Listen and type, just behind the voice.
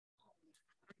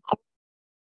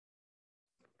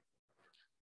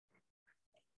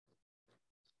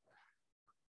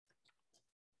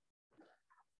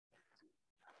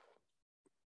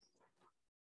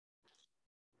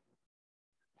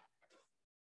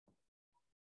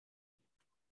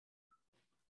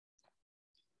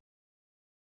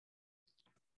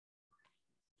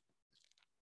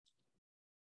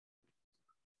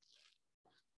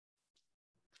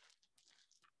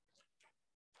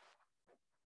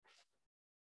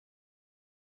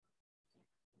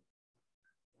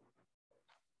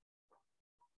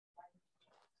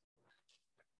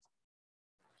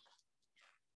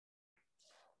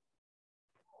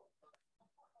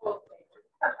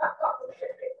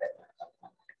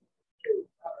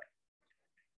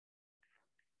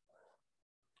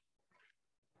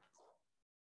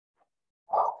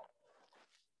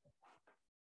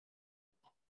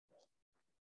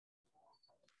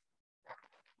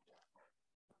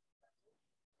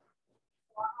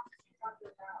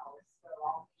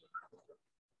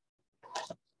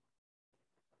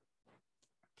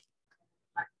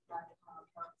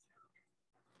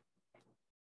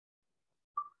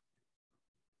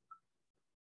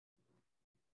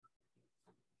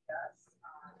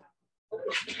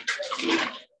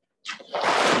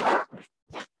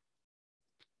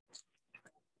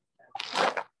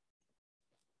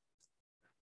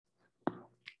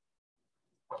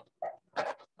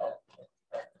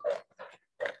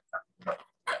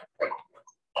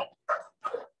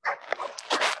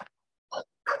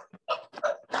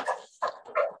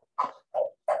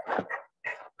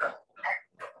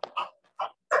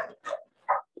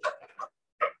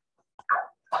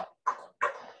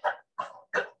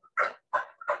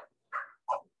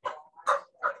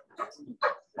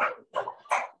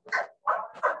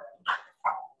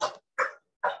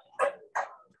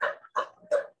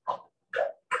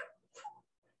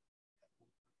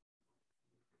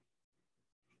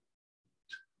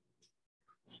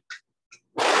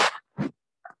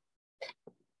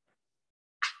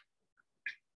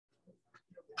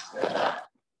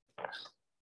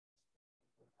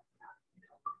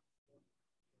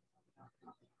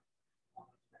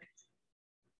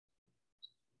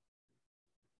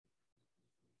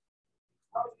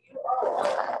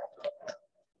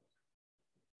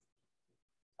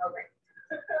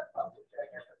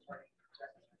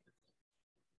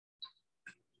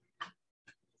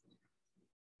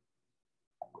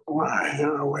Why?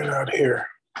 We're not here.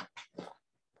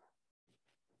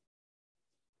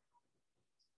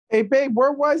 Hey, babe,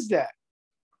 where was that?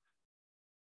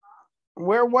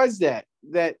 Where was that?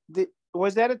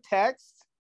 Was that a text?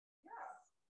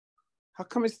 How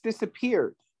come it's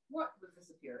disappeared? What was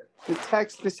disappeared? The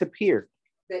text disappeared.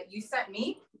 That you sent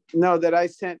me? No, that I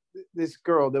sent this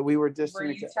girl that we were just. Were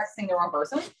you texting the wrong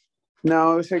person?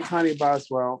 No, it was like Connie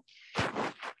Boswell.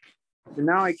 And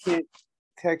now I can't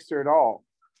text her at all.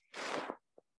 How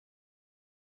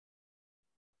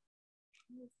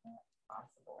is that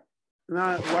possible?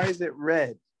 No, why is it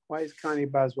red? Why is Connie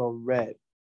Boswell red?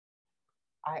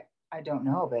 I don't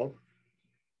know, babe.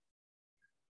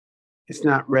 It's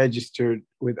not registered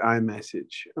with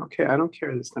iMessage. Okay, I don't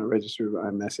care that it's not registered with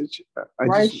iMessage.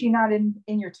 Why is she not in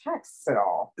your texts at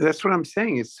all? That's what I'm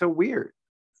saying. It's so weird.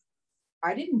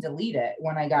 I didn't delete it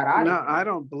when I got out of No, here. I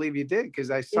don't believe you did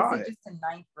because I saw it. Is it just in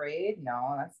 9th grade?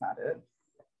 No, that's not it.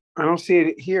 I don't see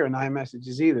it here in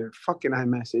iMessages either. Fucking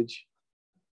iMessage.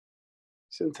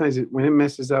 Sometimes when it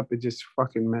messes up, it just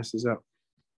fucking messes up.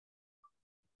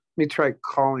 Let me try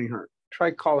calling her.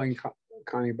 Try calling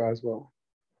Connie Boswell.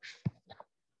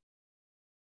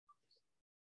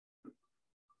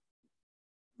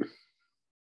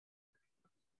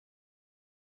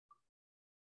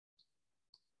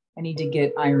 I need to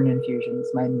get iron infusions.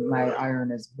 My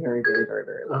iron is very, very, very,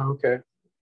 very low. Oh, okay.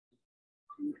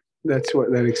 That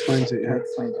explains it. Yeah. That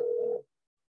explains it.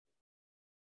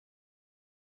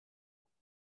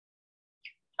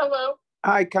 Hello.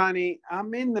 Hi, Connie.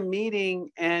 I'm in the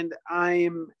meeting and I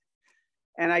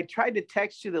tried to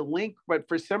text you the link, but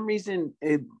for some reason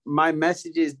my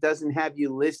messages doesn't have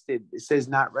you listed. It says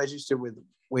not registered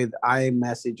with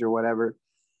iMessage or whatever.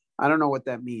 I don't know what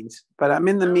that means, but I'm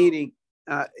in the meeting.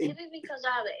 Maybe because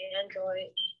I have an Android.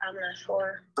 I'm not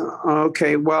sure.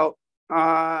 Okay. Well,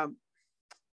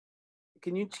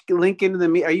 can you link into the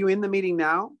meeting? Are you in the meeting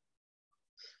now?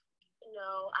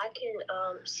 No, I can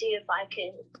see if I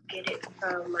can get it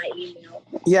from my email.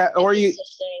 Yeah, or it's the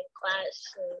same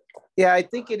class link. Yeah, I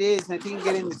think it is. I think you can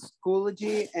get into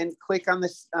Schoology and click on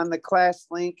the class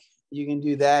link. You can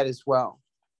do that as well.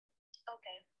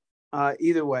 Okay.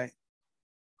 Either way.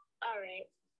 All right.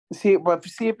 See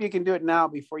if you can do it now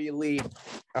before you leave,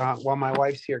 while my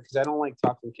wife's here, because I don't like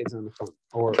talking to kids on the phone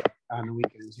or on the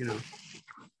weekends, you know.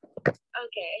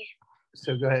 Okay.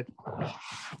 So go ahead.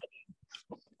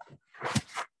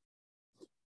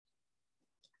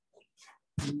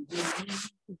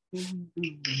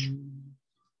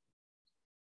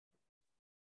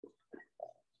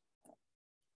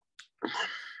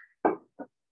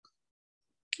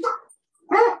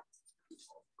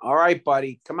 All right,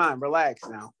 buddy. Come on, relax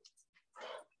now.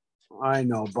 I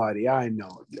know, buddy. I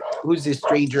know. Who's this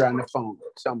stranger on the phone?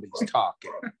 Somebody's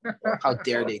talking. How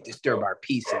dare they disturb our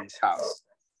peace in this house?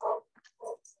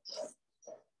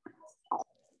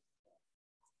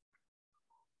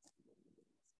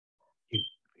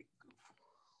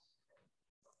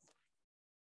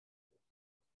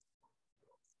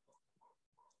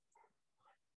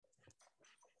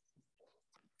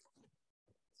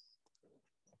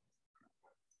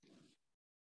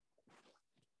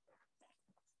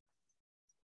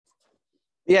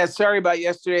 Yeah, sorry about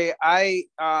yesterday. I'll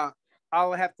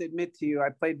have to admit to you,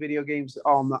 I played video games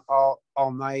all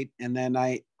night, and then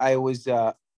I was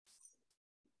not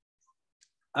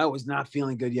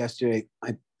feeling good yesterday.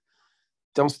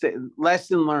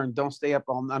 Lesson learned. Don't stay up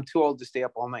I'm too old to stay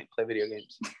up all night and play video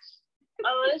games.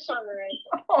 Oh, it's all right.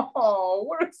 Oh,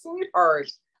 what a sweetheart.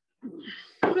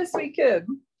 What a sweet kid.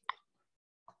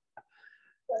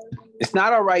 It's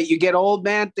not all right. You get old,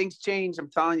 man. Things change. I'm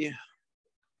telling you.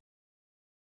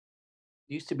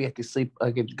 Used to be I could sleep.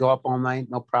 I could go up all night,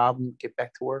 no problem. Get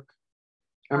back to work.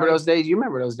 Remember those days? You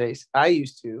remember those days? I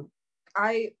used to.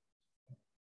 I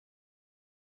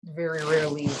very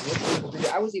rarely was able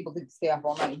to. I was able to stay up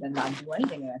all night and then not do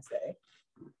anything the next day.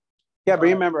 Yeah, but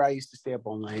you remember I used to stay up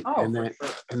all night, and then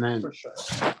for sure.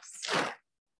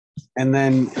 and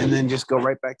then just go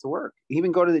right back to work.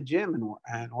 Even go to the gym and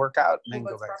work out, and then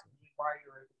go back. Why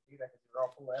you were able to do that? Because you're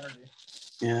all full of energy.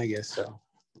 Yeah, I guess so.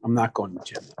 I'm not going to the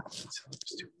gym.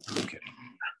 I'm kidding.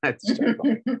 That's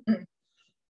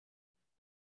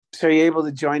so are you able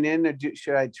to join in, or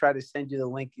should I try to send you the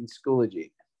link in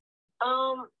Schoology?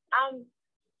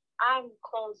 I'm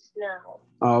close now.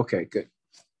 Oh, okay, good.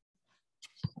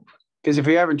 Because if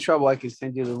you're having trouble, I can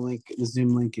send you the link, the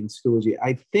Zoom link in Schoology.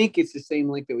 I think it's the same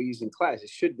link that we use in class. It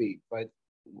should be, but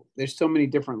there's so many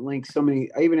different links. So many.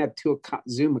 I even have 2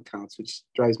 Zoom accounts, which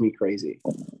drives me crazy.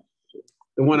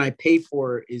 The one I pay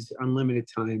for is unlimited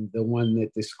time. The one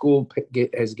that the school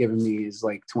has given me is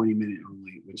like 20-minute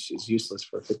only, which is useless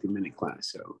for a 50-minute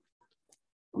class. So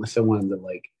unless I wanted to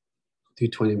like do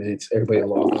 20 minutes, everybody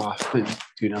log off and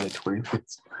do another 20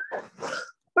 minutes.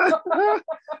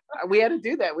 We had to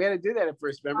do that. We had to do that at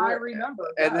first. Remember? I remember.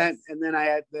 And then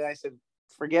I said,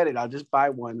 forget it. I'll just buy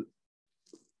one.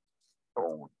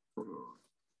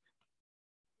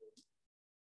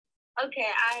 Okay,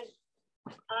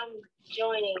 I'm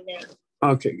joining now.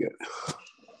 Okay, good.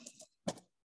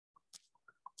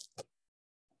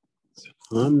 So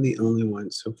I'm the only one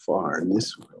so far in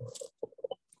this one.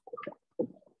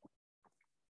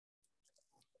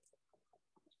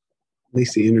 At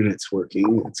least the internet's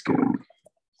working. That's good.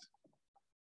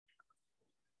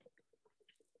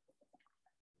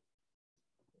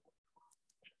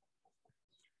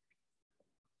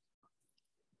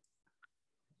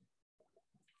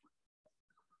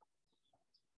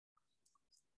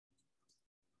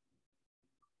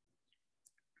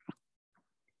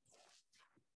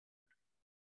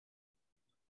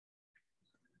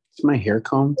 Is my hair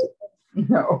combed?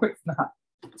 No, it's not.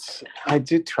 I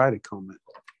did try to comb it.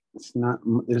 It's not.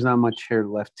 There's not much hair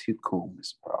left to comb.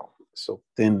 This problem. So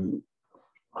thin,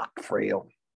 frail.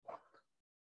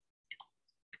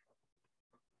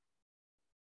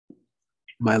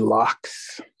 My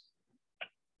locks.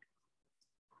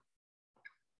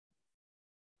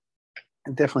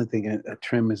 I definitely think a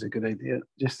trim is a good idea,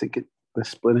 just to get the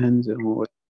split ends and what.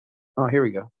 Oh, here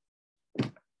we go.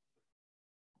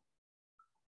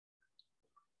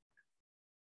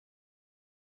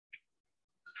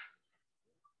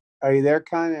 Are you there,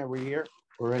 Con? Are we here?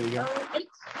 We're ready to go.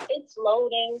 It's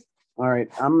loading. All right,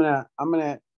 I'm gonna. Oh,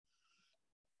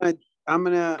 here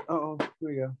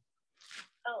we go.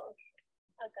 Oh,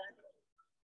 I got it.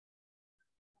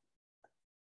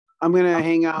 I'm gonna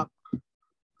hang out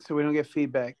so we don't get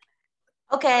feedback.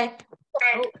 Okay.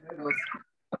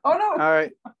 Oh no.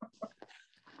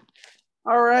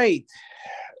 All right.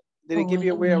 Did it give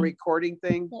you a recording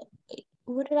thing?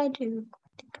 What did I do? I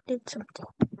think I did something.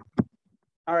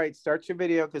 All right, start your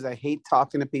video because I hate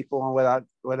talking to people without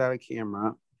a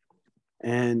camera.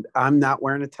 And I'm not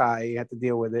wearing a tie. You have to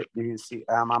deal with it. You're gonna see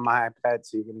I'm on my iPad,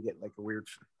 so you're gonna get like a weird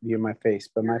view of my face.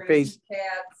 But my face,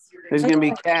 there's gonna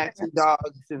be cats and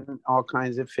dogs and all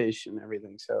kinds of fish and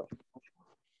everything. So,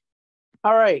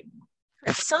 all right.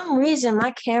 For some reason,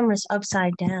 my camera's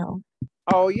upside down.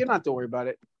 Oh, you don't have to worry about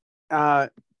it.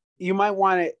 You might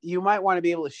want to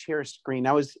be able to share a screen.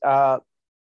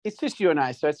 It's just you and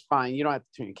I, so that's fine. You don't have to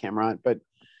turn your camera on, but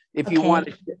if you want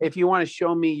to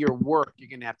show me your work, you're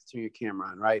gonna have to turn your camera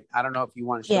on, right? I don't know if you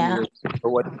want to show me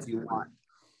or what you want.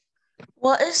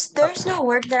 Well, there's no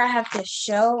work that I have to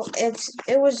show.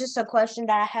 It was just a question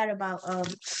that I had about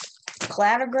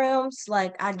cladagrams,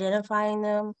 like identifying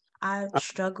them. I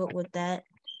struggled with that.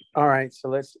 All right, so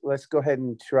let's go ahead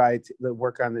and try to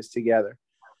work on this together.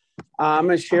 I'm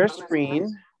gonna share a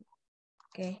screen.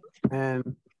 Okay.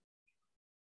 And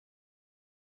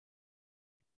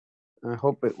I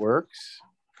hope it works.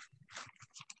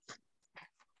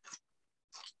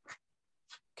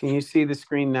 Can you see the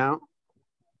screen now?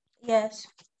 Yes.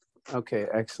 Okay,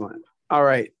 excellent. All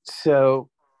right, so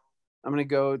I'm going to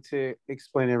go to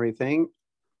explain everything.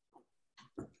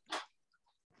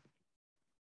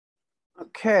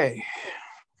 Okay.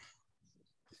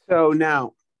 So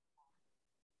now,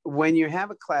 when you have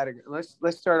a cladogram,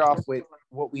 let's start off with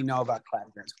what we know about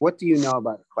cladograms. What do you know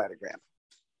about a cladogram?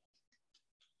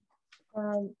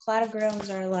 Cladograms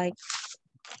are like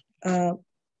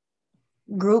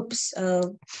groups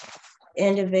of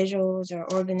individuals or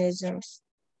organisms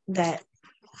that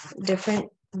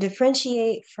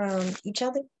differentiate from each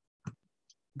other.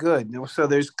 Good. So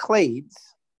there's clades.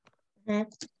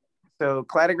 Mhm. So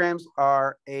cladagrams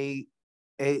are when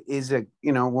let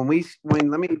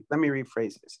me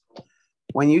rephrase this.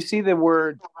 When you see the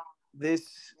word,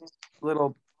 this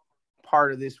little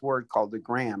part of this word called the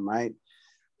gram, right?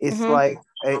 It's like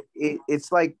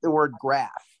it's like the word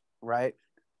graph, right?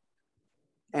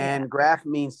 And graph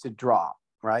means to draw,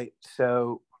 right?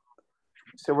 So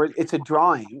it's a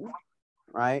drawing,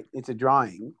 right? It's a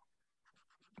drawing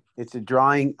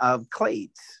of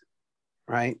clades,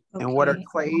 right? Okay. And what are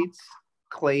clades?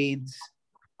 Clades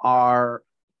are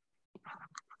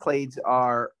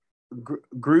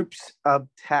groups of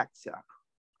taxa.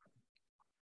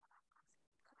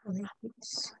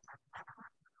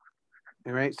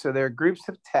 All right, so they're groups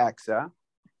of taxa.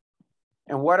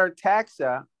 And what are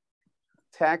taxa?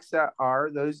 Taxa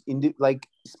are those like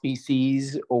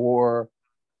species or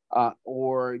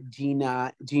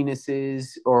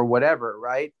genuses or whatever,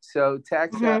 right? So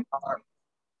taxa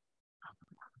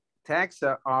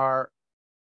are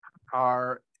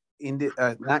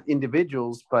not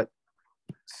individuals, but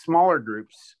smaller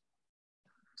groups.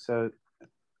 So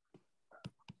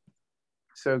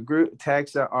group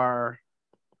taxa are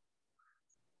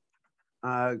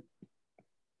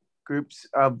groups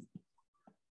of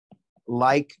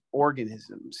like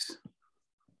organisms.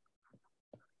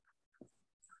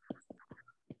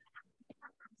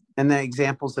 And the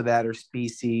examples of that are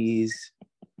species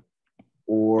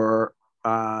or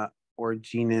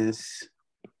genus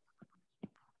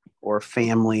or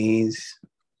families.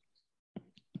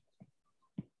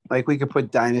 Like we could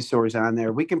put dinosaurs on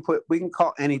there. We can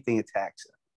call anything a taxa.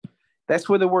 That's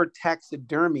where the word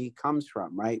taxidermy comes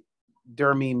from, right?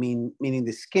 Dermy meaning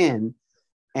the skin,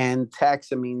 and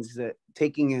taxa means that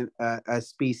taking a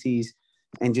species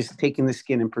and just taking the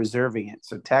skin and preserving it.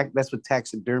 So that's what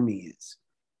taxidermy is.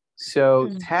 So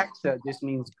taxa just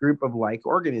means group of like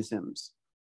organisms.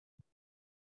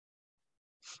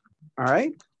 All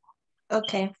right?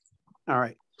 Okay. All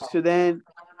right. So then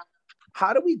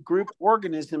how do we group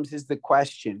organisms is the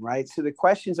question, right? So the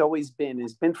question's always been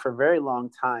for a very long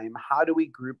time, how do we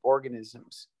group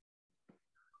organisms?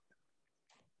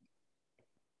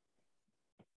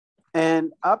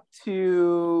 And up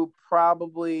to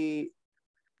probably,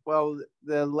 the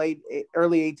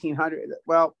early 1800s,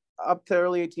 up to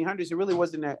early 1800s, it really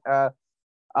wasn't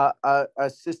a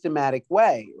systematic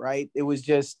way, right? It was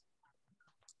just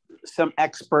some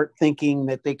expert thinking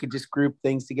that they could just group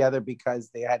things together because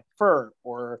they had fur,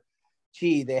 or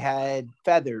gee, they had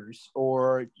feathers,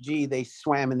 or gee, they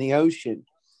swam in the ocean,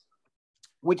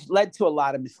 which led to a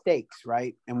lot of mistakes,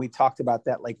 right? And we talked about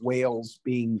that, like whales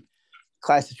being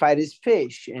classified as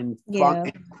fish and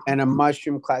a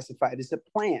mushroom classified as a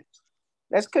plant.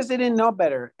 That's because they didn't know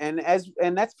better. And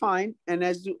that's fine. And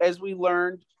as we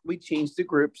learned, we changed the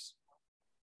groups.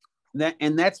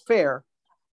 And that's fair.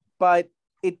 But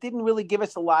it didn't really give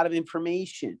us a lot of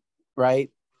information,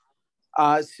 right?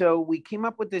 So we came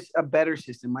up with a better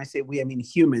system. I say we, I mean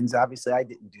humans. Obviously, I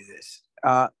didn't do this,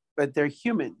 but they're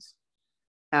humans.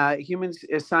 Humans,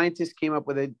 as scientists, came up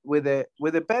with a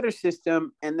better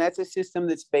system, and that's a system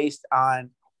that's based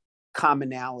on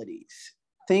commonalities.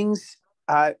 Things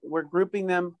we're grouping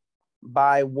them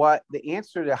by what the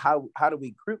answer to how do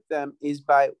we group them is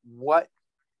by what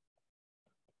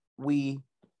we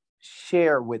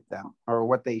share with them, or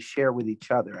what they share with each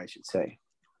other, I should say.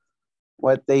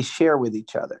 What they share with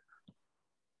each other.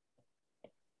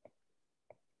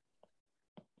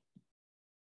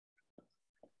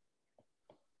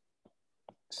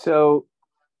 So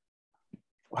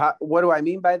what do I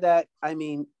mean by that? I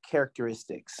mean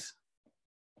characteristics.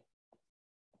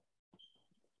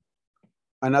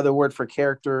 Another word for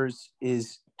characters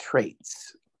is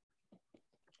traits.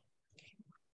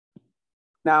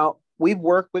 Now, we've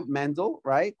worked with Mendel,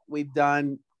 right? We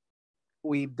know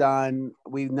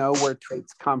where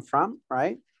traits come from,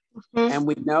 right? And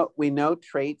we know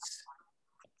traits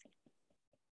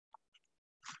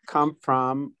come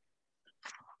from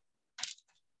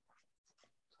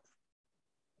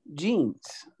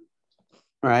genes,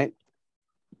 right?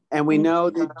 And we know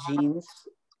that genes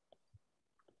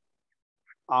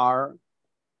are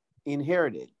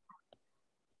inherited.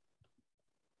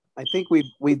 I think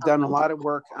we've done a lot of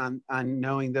work on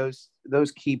knowing those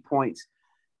key points,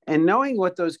 and knowing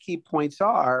what those key points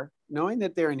are, knowing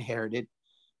that they're inherited,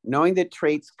 knowing that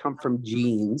traits come from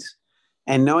genes,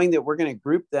 and knowing that we're going to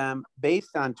group them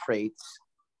based on traits,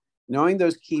 knowing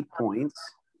those key points.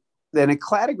 Then a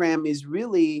cladogram is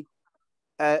really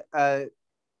a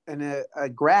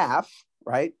graph,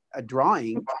 right? A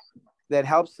drawing that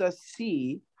helps us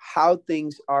see how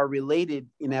things are related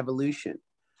in evolution,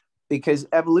 because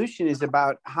evolution is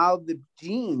about how the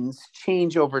genes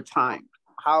change over time,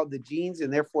 how the genes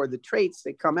and therefore the traits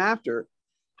that come after,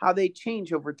 how they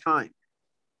change over time.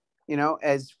 You know,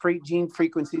 as gene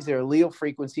frequencies or allele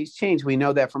frequencies change. We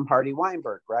know that from Hardy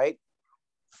Weinberg, right?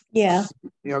 Yeah.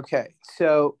 Okay.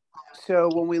 So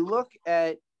when we look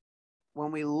at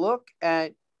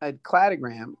a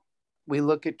cladogram, we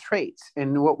look at traits.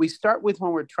 And what we start with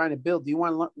when we're trying to build, do you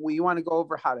want to go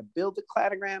over how to build a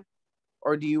cladogram,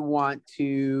 or do you want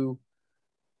to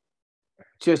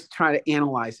just try to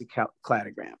analyze a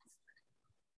cladogram?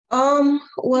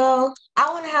 Well, I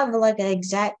want to have like an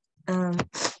exact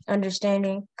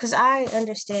understanding, because I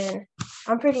understand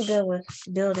I'm pretty good with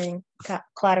building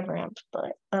cladograms,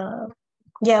 but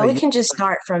yeah, we can just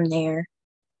start from there,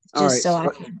 just so I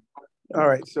can. All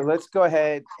right, so let's go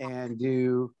ahead and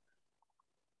do.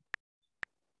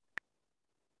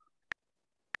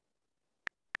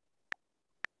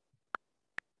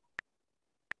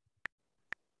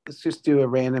 Let's just do a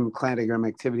random cladogram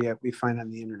activity that we find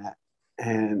on the internet,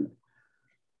 and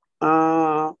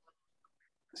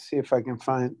see if I can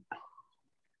find.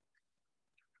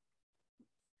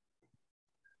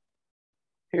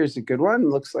 Here's a good one.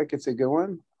 Looks like it's a good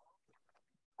one.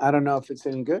 I don't know if it's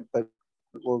any good, but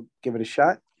we'll give it a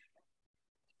shot.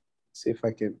 See if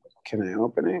I can I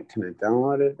open it? Can I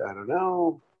download it? I don't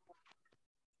know.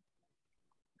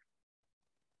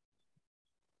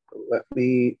 Let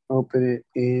me open it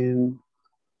in.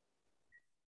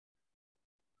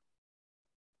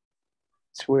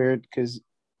 It's weird because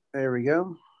there we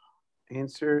go.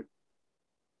 Insert.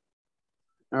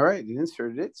 All right, it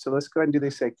inserted it. So let's go ahead and do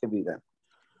this activity then.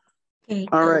 Okay.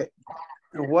 All right.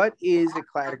 What is a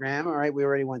cladogram? All right, we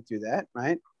already went through that,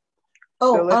 right?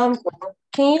 Oh, so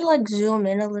can you like zoom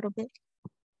in a little bit?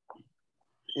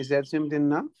 Is that zoomed in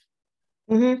enough?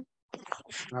 Mm-hmm.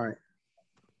 All right.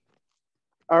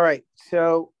 All right.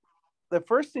 So the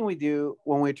first thing we do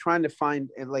when we're trying to find,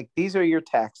 like, these are your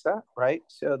taxa, right?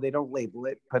 So they don't label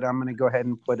it, but I'm going to go ahead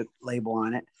and put a label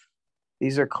on it.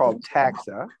 These are called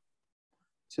taxa.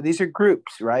 So these are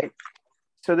groups, right?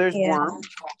 So there's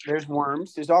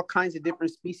worms. There's all kinds of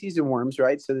different species of worms,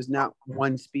 right? So there's not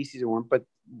one species of worm, but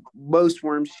most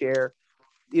worms share,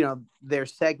 you know, they're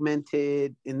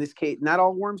segmented. In this case, not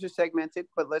all worms are segmented,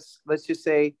 but let's just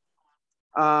say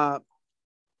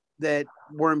that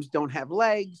worms don't have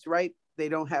legs, right? They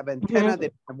don't have antenna, they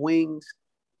don't have wings.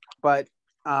 But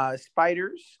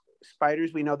spiders,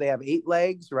 we know they have 8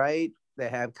 legs, right? They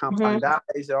have compound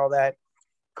eyes, all that.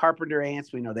 Carpenter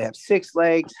ants, we know they have 6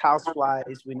 legs.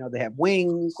 Houseflies, we know they have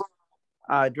wings.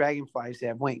 Dragonflies, they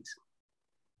have wings.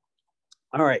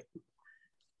 All right.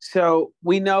 So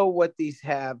we know what these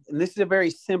have, and this is a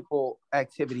very simple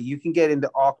activity. You can get into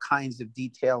all kinds of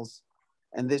details,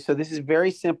 and this is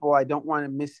very simple. I don't want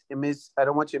to I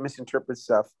don't want you to misinterpret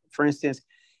stuff. For instance,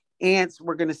 ants,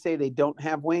 we're going to say they don't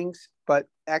have wings, but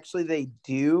actually they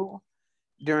do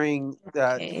during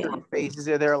certain phases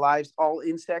of their lives. All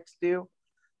insects do,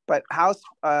 but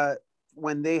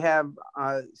when they have,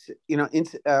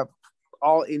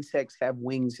 all insects have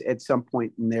wings at some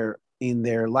point in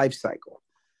their life cycle.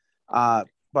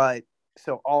 But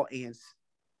so all ants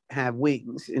have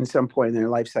wings in some point in their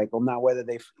life cycle. Now, whether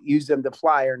they use them to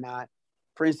fly or not.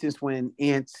 For instance, when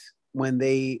ants, when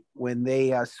they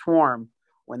swarm,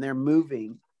 when they're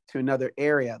moving to another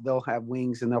area, they'll have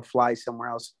wings and they'll fly somewhere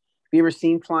else. Have you ever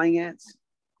seen flying ants?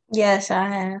 Yes, I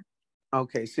have.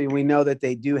 Okay, so we know that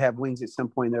they do have wings at some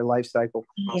point in their life cycle.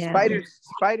 Yeah.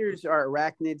 Spiders are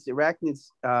arachnids. Arachnids,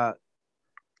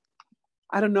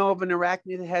 I don't know of an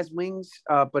arachnid that has wings,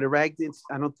 but arachnids,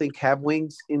 I don't think have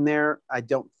wings in there. I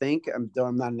don't think, though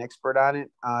I'm not an expert on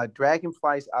it.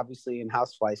 Dragonflies, obviously, and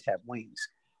houseflies have wings.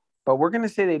 But we're going to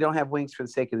say they don't have wings for the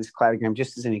sake of this cladogram,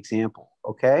 just as an example,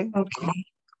 okay? Okay.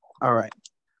 All right.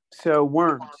 So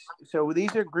worms. So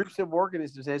these are groups of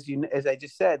organisms, as I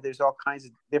just said. There's all kinds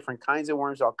of different kinds of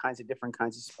worms, all kinds of different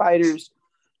kinds of spiders.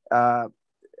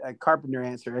 Carpenter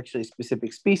ants are actually a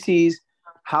specific species.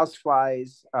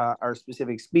 Houseflies are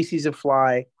specific species of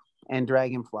fly, and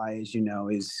dragonfly, as you know,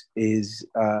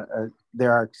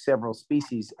 there are several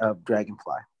species of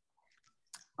dragonfly.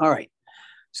 All right.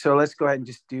 So let's go ahead and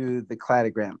just do the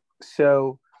cladogram.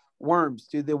 So worms.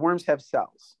 Do the worms have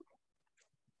cells?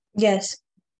 Yes.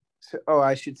 So,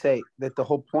 I should say that the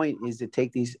whole point is to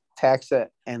take these taxa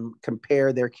and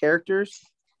compare their characters.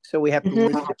 So we have to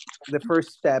list it. The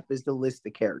first step is to list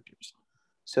the characters.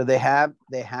 So they have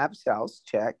cells,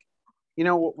 check. You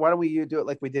know, why don't we do it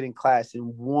like we did in class?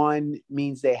 And 1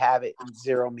 means they have it, and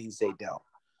 0 means they don't.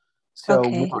 So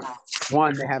Okay.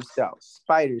 one, they have cells.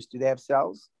 Spiders, do they have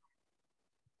cells?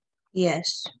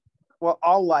 Yes. Well,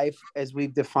 all life, as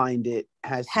we've defined it,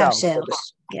 has Have cells.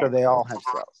 cells. So Yeah. they all have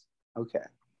cells. Okay.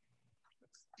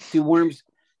 Do worms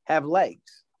have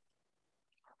legs?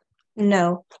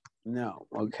 No. No.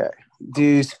 Okay.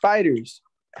 Do spiders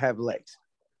have legs?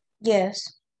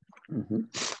 Yes. Mm-hmm.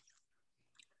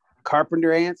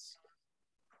 Carpenter ants?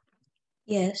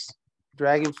 Yes.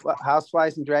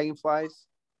 Houseflies and dragonflies?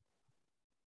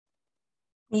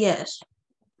 Yes.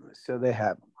 So they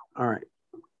have them. All right.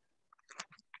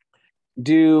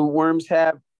 Do worms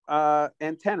have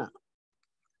antenna?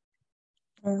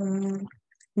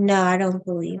 No, I don't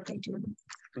believe they do.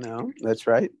 No, that's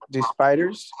right. Do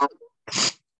spiders?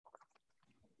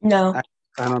 No.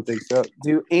 I don't think so.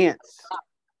 Do ants?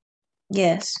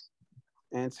 Yes.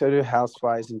 And so do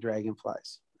houseflies and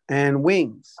dragonflies. And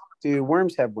wings. Do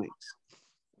worms have wings?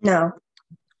 No.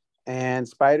 And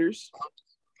spiders?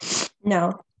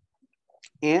 No.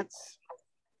 Ants?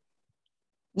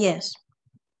 Yes.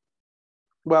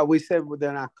 Well, we said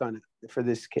they're not gonna for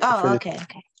this case. Oh, okay.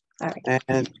 Okay. All right.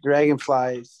 And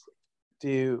dragonflies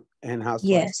do, and houseflies.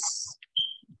 Yes.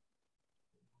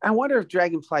 I wonder if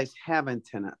dragonflies have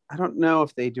antenna. I don't know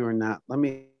if they do or not. Let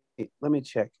me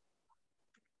check.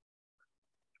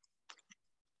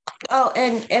 Oh,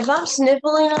 and if I'm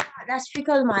sniffling, a lot, that's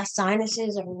because my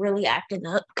sinuses are really acting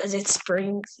up because it's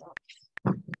spring.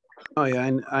 Oh yeah,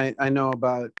 I know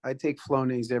about. I take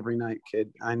Flonase every night,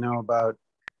 kid. I know about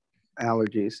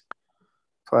allergies,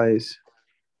 flies,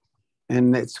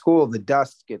 and at school the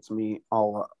dust gets me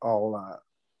all.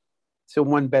 So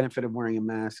one benefit of wearing a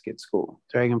mask at school,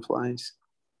 dragonflies.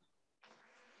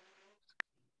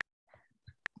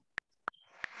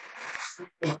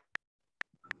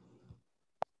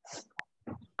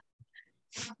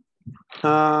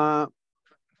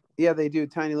 Yeah, they do.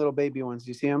 Tiny little baby ones.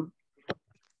 You see them?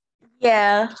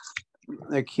 Yeah.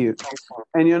 They're cute.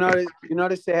 And you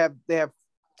notice they have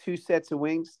two sets of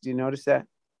wings. Do you notice that?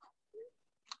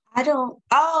 I don't.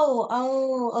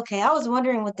 Oh, okay. I was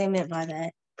wondering what they meant by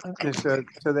that. Okay. And so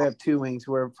they have two wings.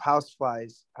 Where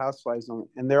houseflies only,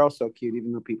 and they're also cute,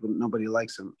 even though nobody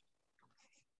likes them.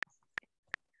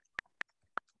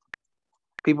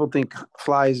 People think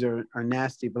flies are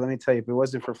nasty, but let me tell you, if it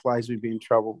wasn't for flies, we'd be in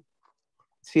trouble.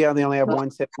 See how they only have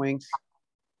one set of wings?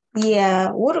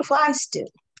 Yeah. What do flies do?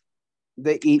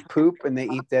 They eat poop and they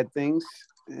eat dead things.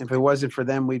 If it wasn't for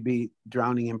them, we'd be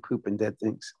drowning in poop and dead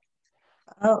things.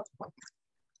 Oh.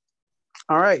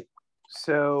 All right.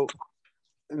 So,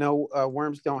 no,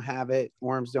 worms don't have it.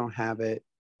 Worms don't have it.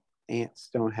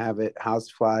 Ants don't have it.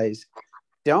 Houseflies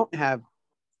don't have.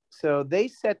 So they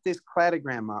set this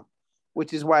cladogram up,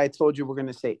 which is why I told you we're going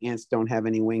to say ants don't have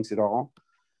any wings at all.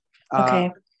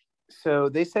 Okay. So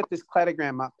they set this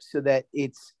cladogram up so that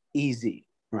it's easy,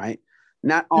 right?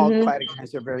 Not all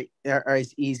cladograms are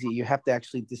as easy. You have to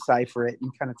actually decipher it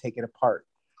and kind of take it apart.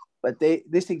 But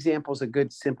this example is a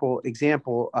good, simple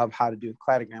example of how to do a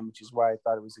cladogram, which is why I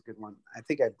thought it was a good one. I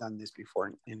think I've done this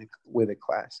before with a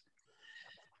class.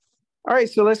 All right,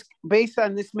 so based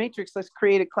on this matrix, let's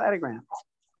create a cladogram.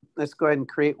 Let's go ahead and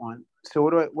create one. So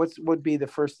what would be the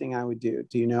first thing I would do?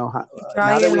 Do you know how?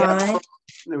 Draw your line.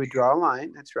 We draw a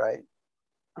line. That's right.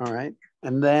 All right.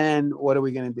 And then what are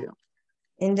we going to do?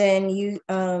 And then you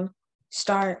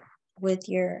start with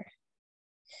your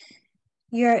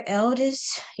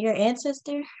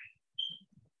ancestor.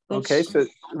 Okay, so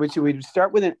which we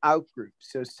start with an out group.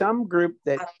 So some group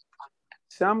that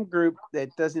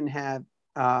doesn't have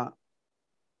that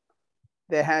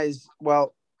has,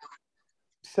 well,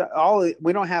 so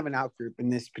we don't have an out group in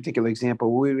this particular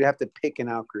example. We would have to pick an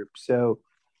out group. So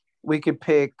we can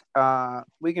pick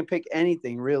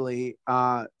anything really.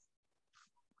 But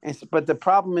the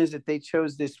problem is that they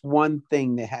chose this one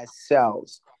thing that has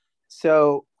cells.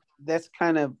 So that's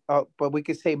kind of, but we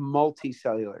could say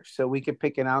multicellular. So we could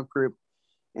pick an out group.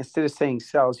 Instead of saying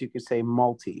cells, you could say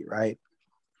multi, right?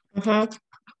 Mm-hmm.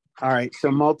 All right. So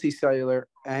multicellular.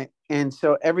 And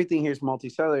so everything here is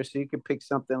multicellular. So you could pick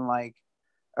something like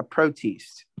a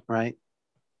protist, right?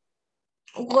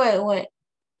 Wait.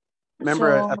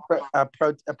 Remember a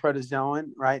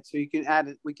protozoan, right? So we can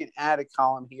add a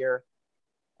column here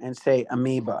and say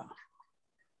amoeba.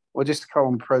 We'll just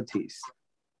call them protists.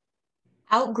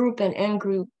 Out group and in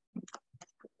group.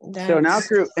 So an out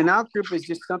group is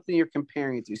just something you're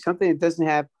comparing it to, something that doesn't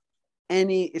have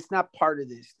it's not part of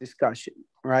this discussion,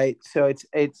 right? So it's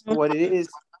what it is.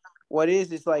 What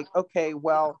it is like, okay,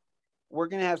 well, we're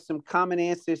going to have some common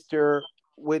ancestor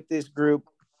with this group,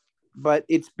 but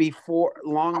it's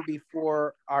long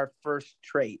before our first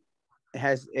trait. It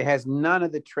has none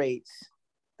of the traits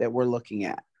that we're looking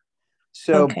at.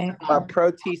 So Okay.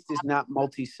 Protist is not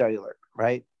multicellular,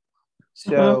 right?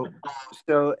 So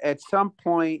so at some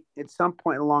point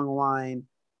along the line,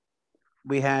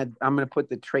 we had, I'm going to put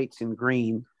the traits in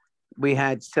green. We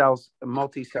had cells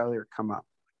multicellular come up.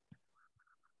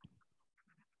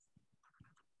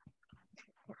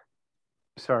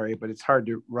 Sorry, but it's hard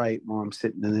to write while I'm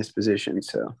sitting in this position.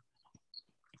 So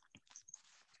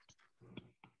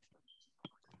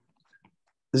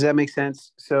does that make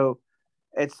sense? So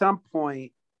at some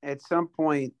point,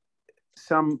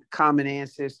 some common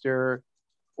ancestor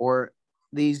or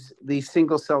these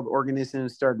single-celled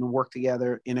organisms started to work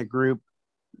together in a group,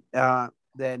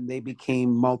 then they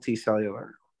became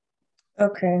multicellular.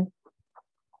 Okay.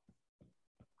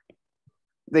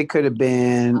 They could have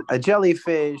been a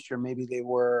jellyfish, or maybe they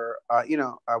were,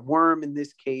 a worm in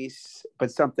this case, but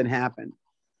something happened.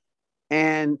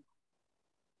 And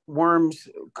worms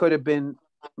could have been,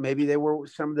 maybe they were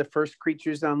some of the first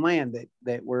creatures on land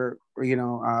that were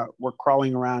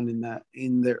crawling around in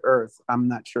the earth. I'm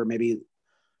not sure. Maybe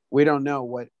we don't know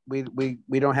what we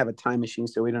don't have a time machine,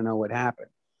 so we don't know what happened.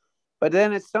 But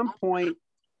then at some point,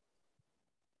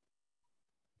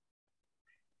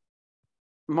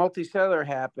 multicellular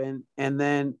happened, and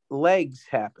then legs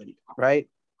happened, right?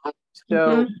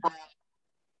 So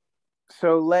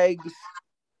so legs,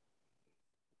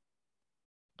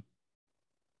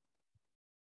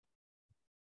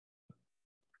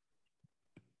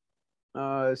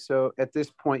 so at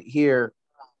this point here,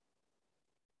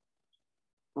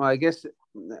 well, I guess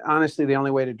honestly the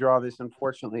only way to draw this,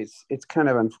 unfortunately, it's kind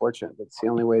of unfortunate, but it's the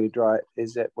only way to draw it,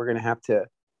 is that we're going to have to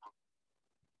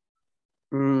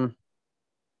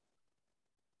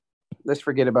let's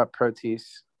forget about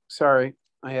protease. Sorry,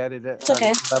 I added a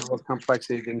level of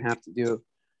complexity I didn't have to do.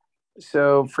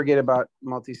 So forget about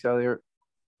multicellular.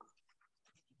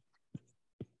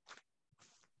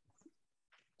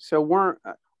 So we're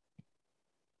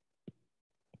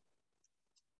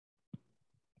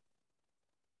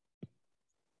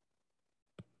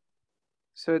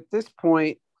so at this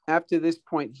point, after this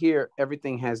point here,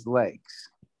 everything has legs.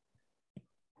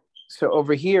 So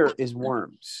over here is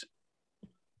worms.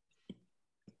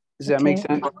 Does that make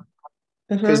sense?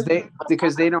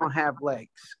 Because they don't have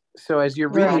legs. So as you're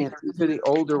reading it, these are the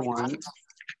older ones,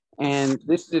 and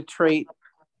this is a trait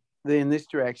in this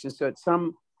direction. So at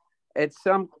some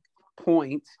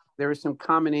point, there was some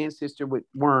common ancestor with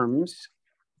worms,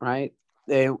 right?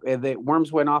 The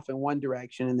worms went off in one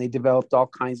direction, and they developed all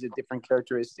kinds of different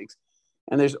characteristics.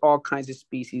 And there's all kinds of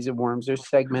species of worms. There's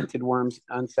segmented worms,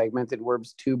 unsegmented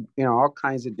worms, tube, all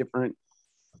kinds of different.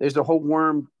 There's a whole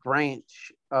worm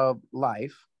branch of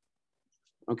life.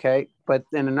 Okay, but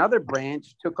then another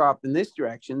branch took off in this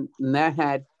direction, and that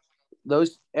had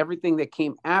everything that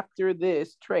came after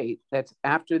this trait. That's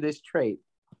after this trait.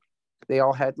 They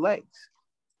all had legs.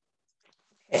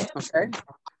 Okay,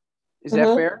 is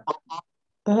that fair?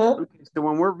 Okay, so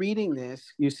when we're reading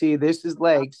this, you see this is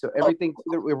legs. So everything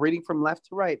that we're reading from left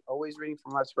to right, always reading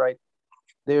from left to right.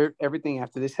 Everything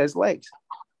after this has legs.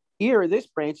 Here, this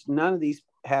branch, none of these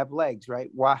have legs, right?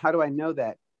 Why? How do I know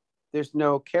that? There's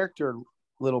no character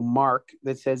little mark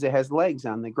that says it has legs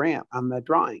on the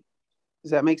drawing.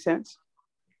 Does that make sense?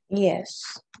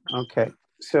 Yes. Okay.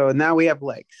 So now we have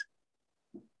legs.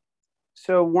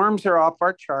 So worms are off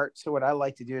our chart. So what I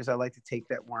like to do is I like to take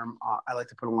that worm off. I like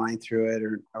to put a line through it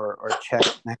or check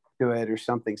next to it or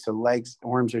something. So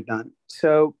worms are done.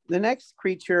 So the next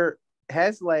creature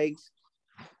has legs.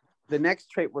 The next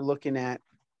trait we're looking at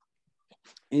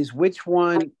is which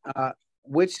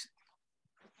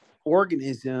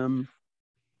organism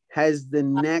has the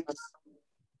next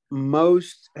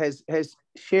most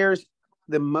shares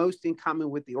the most in common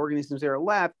with the organisms that are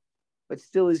left, but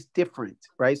still is different,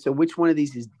 right? So which one of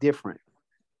these is different?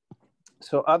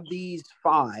 So of these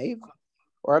five,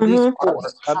 or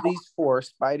of these four,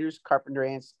 spiders, carpenter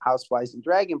ants, houseflies, and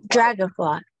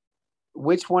dragonfly,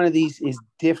 which one of these is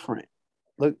different?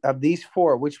 Look, of these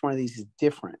four, which one of these is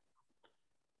different?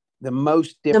 The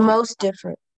most different. The most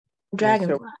different.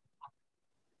 Dragonfly.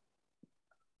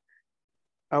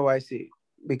 Oh, I see.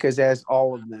 Because as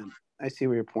all of them, I see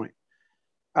where your point.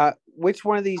 Which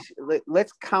one of these?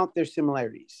 Let's count their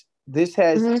similarities. This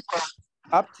has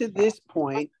up to this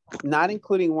point, not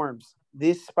including worms.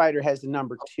 This spider has the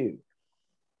number 2.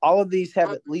 All of these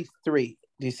have at least 3.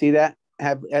 Do you see that?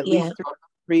 Have at least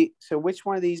 3. So which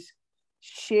one of these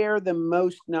share the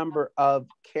most number of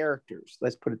characters?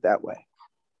 Let's put it that way.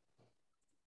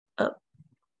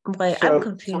 I'm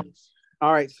confused.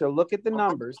 All right, so look at the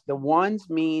numbers. The ones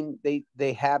mean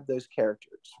they have those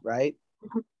characters, right?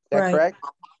 Is that correct?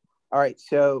 All right,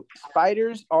 so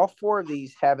spiders, all four of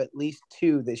these have at least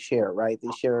two that share, right?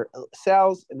 They share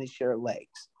cells and they share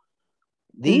legs.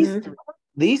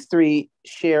 These three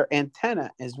share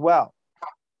antenna as well,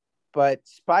 but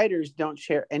spiders don't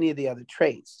share any of the other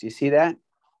traits. Do you see that?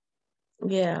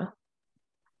 Yeah.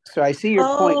 So I see your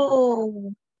point.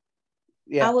 Oh,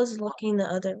 Yeah. I was looking the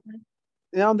other way.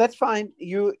 No, that's fine.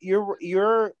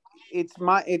 You're. It's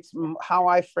how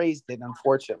I phrased it.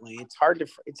 Unfortunately, it's hard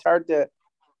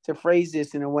to phrase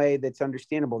this in a way that's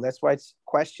understandable. That's why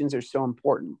questions are so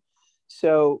important.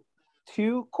 So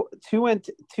two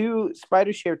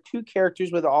spiders share two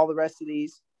characters with all the rest of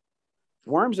these.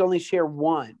 Worms only share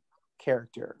one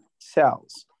character,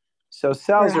 cells. So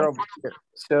cells are over here.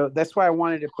 So that's why I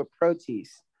wanted to put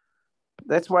protease.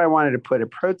 That's why I wanted to put a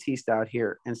protease out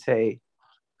here and say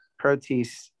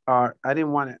protease are, I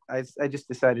didn't want to, I just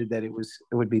decided that it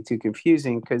would be too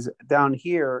confusing because down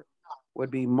here would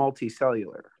be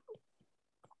multicellular.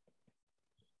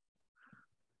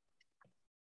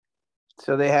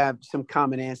 So they have some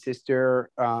common ancestor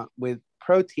with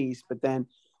protease, but then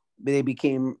they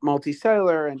became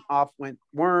multicellular and off went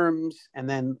worms. And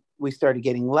then we started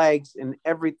getting legs and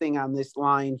everything on this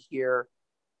line here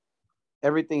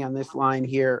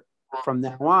from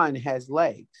now on has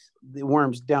legs. The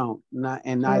worms don't,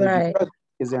 and neither do protease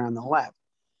because they're on the left.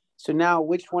 So now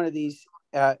which one of these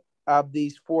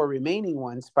four remaining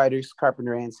ones, spiders,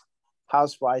 carpenter ants,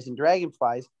 houseflies, and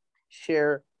dragonflies,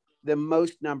 share the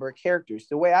most number of characters?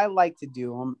 The way I like to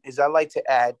do them is I like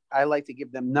to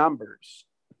give them numbers.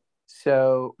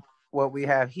 So what we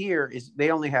have here is they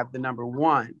only have the number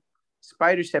one.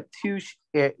 Spiders have two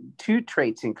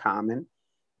traits in common.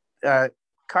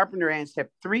 Carpenter ants have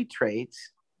three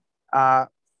traits.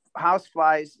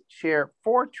 Houseflies share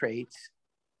four traits.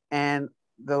 And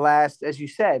the last, as you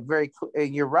said,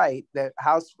 you're right, that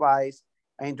houseflies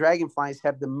and dragonflies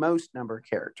have the most number of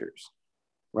characters,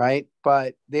 right?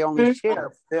 But they only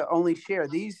share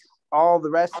these, all the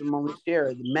rest of them only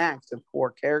share the max of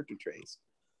 4 character traits.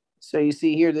 So you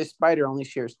see here, this spider only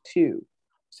shares 2.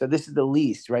 So this is the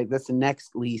least, right? That's the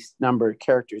next least number of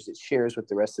characters it shares with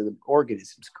the rest of the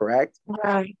organisms, correct?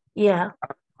 Right. Yeah.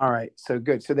 All right. So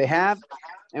good. So they have,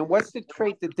 and what's the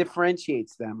trait that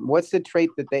differentiates them? What's the trait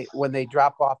that when they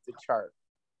drop off the chart,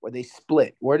 where they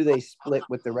split? Where do they split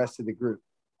with the rest of the group?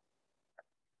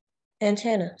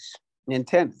 Antennas.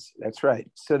 Antennas. That's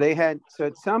right. So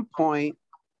at some point,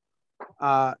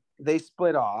 they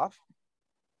split off.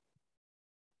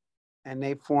 And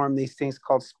they form these things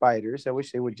called spiders. I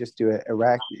wish they would just do an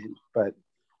arachnid, but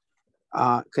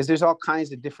because there's all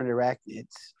kinds of different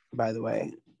arachnids, by the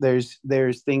way. There's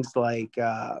things like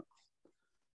some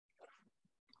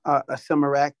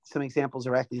examples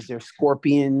of arachnids. There's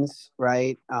scorpions,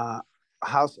 right? A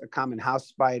common house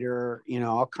spider,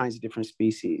 all kinds of different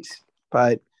species.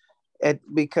 But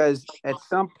because at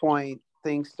some point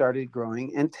things started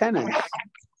growing antennas.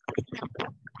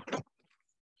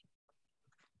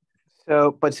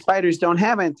 So, but spiders don't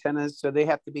have antennas, so they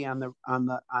have to be on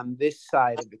this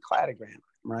side of the cladogram,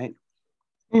 right?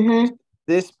 Mm-hmm.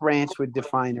 This branch would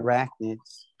define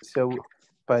arachnids. So,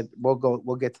 but we'll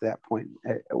get to that point.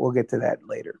 We'll get to that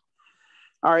later.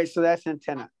 All right, so that's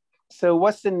antenna. So,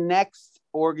 what's the next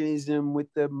organism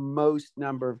with the most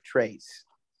number of traits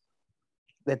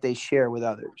that they share with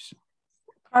others?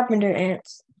 Carpenter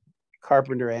ants.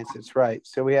 Carpenter ants. That's right.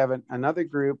 So we have another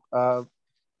group of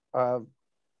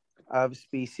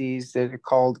species that are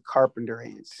called carpenter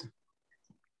ants.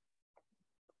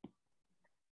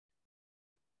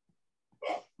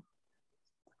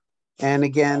 And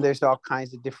again, there's all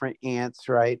kinds of different ants,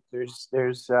 right? There's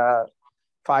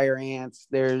fire ants.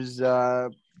 There are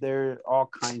all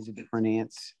kinds of different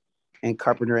ants, and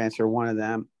carpenter ants are one of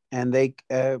them. And they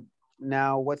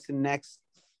now, what's the next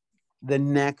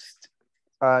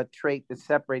trait that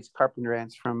separates carpenter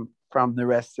ants from the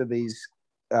rest of these?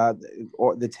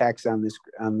 Or the text on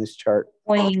this chart.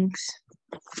 Wings.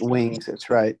 Wings, that's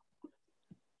right.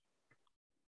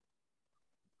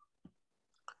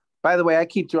 By the way, I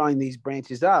keep drawing these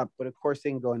branches up, but of course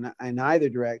they can go in either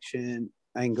direction.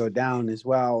 I can go down as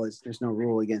well. There's no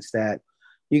rule against that.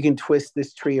 You can twist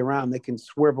this tree around. They can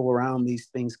swivel around these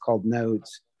things called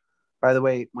nodes. By the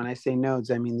way, when I say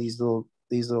nodes, I mean these little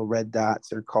red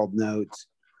dots are called nodes.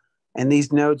 And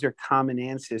these nodes are common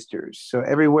ancestors. So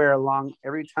every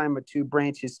time a two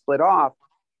branches split off,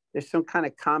 there's some kind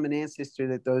of common ancestor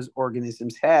that those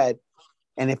organisms had.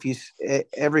 And if you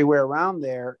everywhere around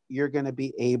there, you're going to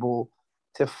be able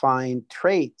to find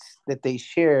traits that they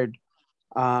shared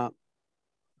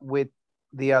with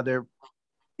the other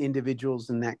individuals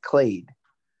in that clade.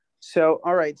 So,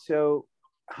 all right. So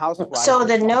houseflies. So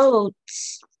the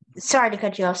nodes sorry to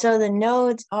cut you off. So the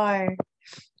nodes are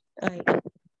like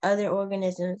other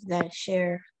organisms that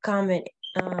share common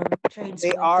traits They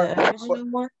with are, the original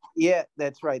one. yeah,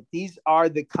 that's right. These are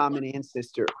the common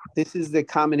ancestor. This is the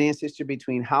common ancestor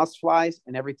between houseflies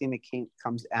and everything that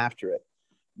comes after it.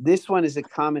 This one is a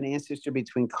common ancestor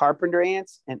between carpenter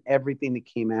ants and everything that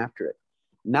came after it.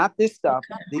 Not this stuff.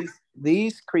 Okay.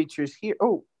 These creatures here.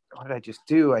 Oh, what did I just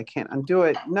do? I can't undo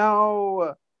it.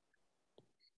 No.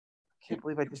 I can't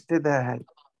believe I just did that.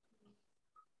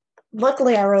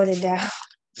 Luckily, I wrote it down.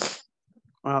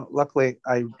 Well, luckily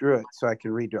I drew it so I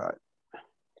can redraw it.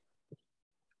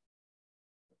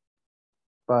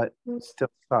 But it still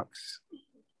sucks.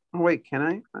 Oh, wait, can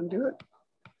I undo it?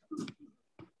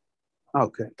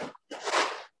 Okay.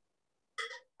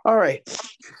 All right.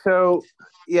 So,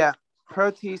 yeah,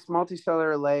 proteus,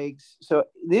 multicellular legs. So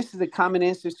this is a common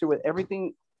ancestor with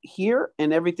everything here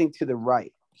and everything to the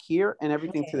right. Here and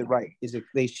everything to the right is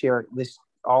they share this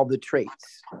all the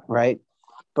traits, right?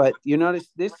 But you notice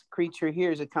this creature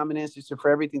here is a common ancestor for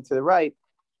everything to the right.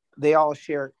 They all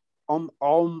share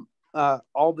all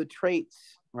the traits,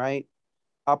 right?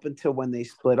 Up until when they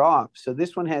split off. So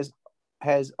this one has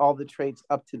all the traits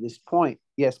up to this point.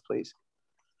 Yes, please.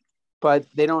 But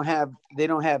they don't have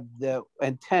the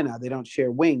antenna. They don't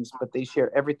share wings, but they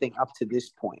share everything up to this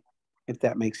point, if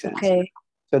that makes sense. Okay.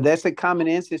 So that's a common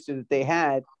ancestor that they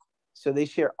had. So they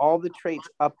share all the traits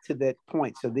up to that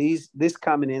point. So this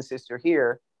common ancestor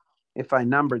here, if I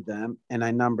numbered them, and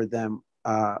I numbered them,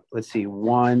 let's see,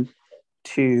 1,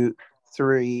 2,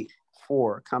 3,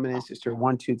 4. Common ancestor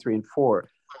 1, 2, 3, and 4.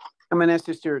 Common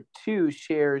ancestor 2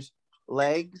 shares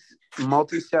legs,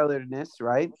 multicellularness,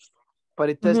 right? But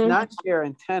it does not share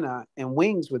antenna and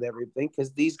wings with everything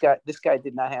because this guy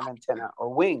did not have antenna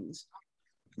or wings.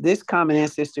 This common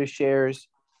ancestor shares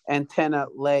antenna,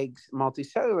 legs,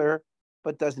 multicellular,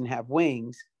 but doesn't have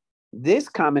wings. This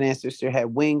common ancestor had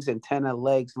wings, antenna,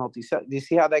 legs, multicellular. Do you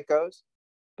see how that goes?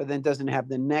 But then doesn't have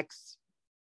the next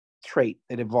trait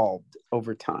that evolved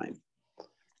over time.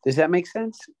 Does that make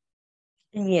sense?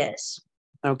 Yes.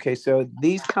 Okay, so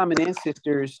these common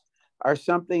ancestors are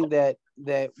something that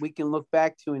we can look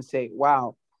back to and say,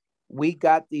 wow, we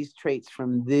got these traits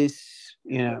from this,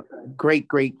 great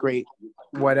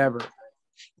whatever.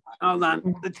 Hold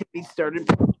on, the TV started.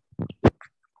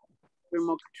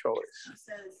 Remote controllers.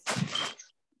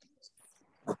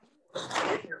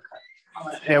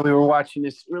 Yeah, we were watching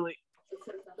this really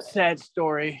sad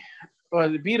story, or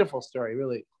the beautiful story,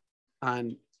 really,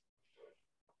 on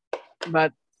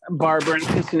about Barbara in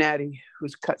Cincinnati who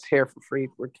cuts hair for free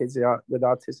for kids with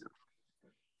autism.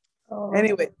 Oh.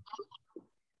 Anyway,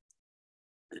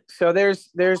 so there's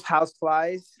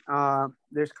houseflies,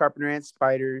 there's carpenter ants,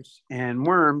 spiders, and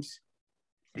worms,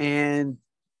 and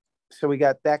so we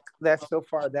got that so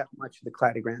far that much of the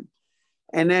cladogram.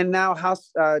 And then now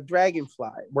dragonfly.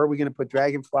 Where are we going to put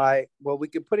dragonfly? Well, we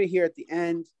could put it here at the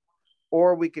end,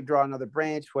 or we could draw another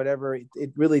branch, whatever.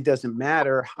 It really doesn't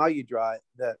matter how you draw it,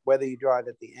 whether you draw it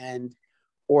at the end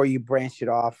or you branch it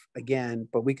off again,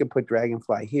 but we could put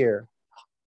dragonfly here.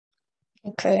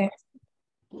 Okay.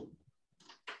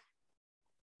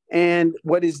 And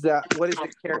what is the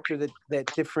character that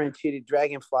differentiated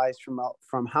dragonflies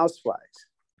from houseflies?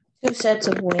 2 sets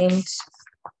of wings.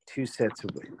 2 sets of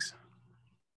wings.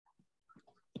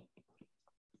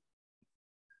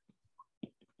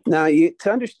 Now,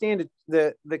 to understand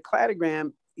the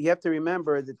cladogram, you have to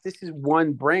remember that this is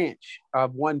one branch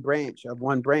of one branch of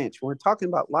one branch. When we're talking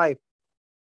about life,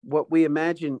 what we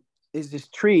imagine is this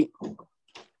tree,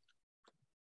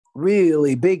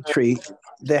 really big tree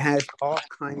that has all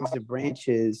kinds of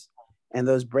branches, and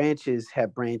those branches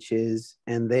have branches,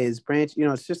 and those branch,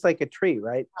 it's just like a tree,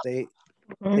 right? They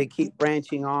keep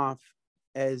branching off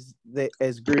as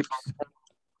groups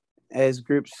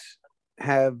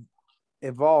have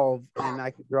evolved, and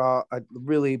I could draw a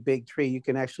really big tree. You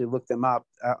can actually look them up.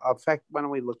 In fact, why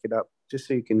don't we look it up just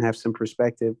so you can have some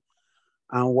perspective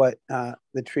on what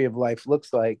the tree of life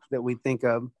looks like that we think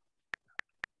of.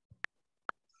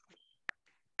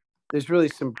 There's really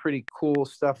some pretty cool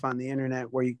stuff on the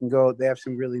internet where you can go. They have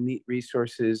some really neat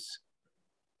resources.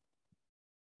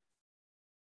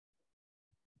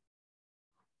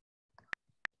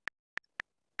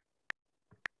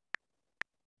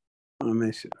 Let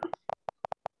me see.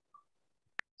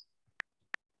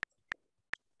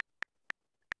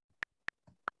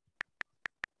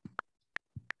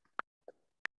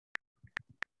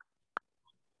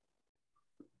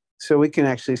 So we can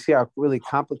actually see how really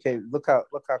complicated, look how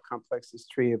complex this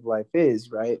tree of life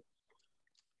is, right?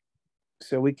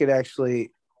 So we could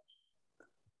actually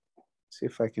see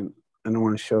if I don't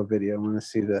want to show a video. I want to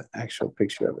see the actual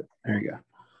picture of it. There you go.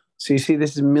 So you see,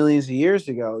 this is millions of years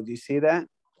ago. Do you see that?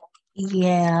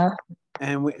 Yeah.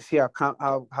 And we see how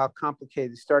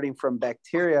complicated, starting from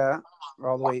bacteria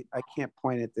all the way. I can't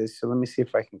point at this, so let me see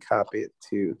if I can copy it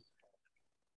to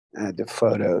add the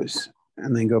photos,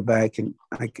 and then go back and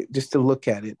just to look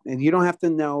at it. And you don't have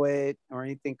to know it or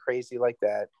anything crazy like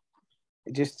that.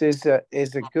 It just is a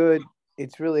good.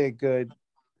 It's really a good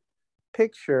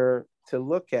picture to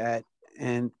look at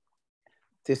and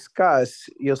discuss.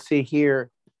 You'll see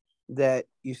here that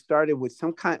you started with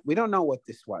some kind, we don't know what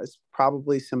this was,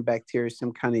 probably some bacteria,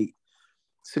 some kind of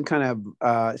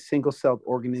single-celled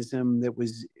organism that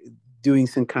was doing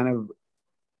some kind of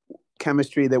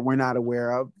chemistry that we're not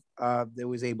aware of, that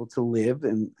was able to live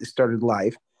and started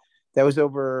life. That was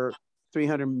over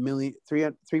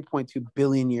 3.2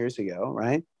 billion years ago,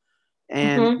 right?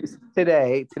 And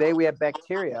today we have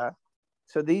bacteria.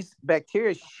 So these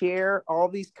bacteria share all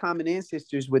these common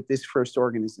ancestors with this first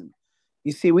organism.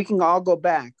 You see, we can all go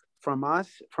back from us,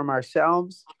 from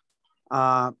ourselves.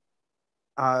 We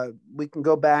can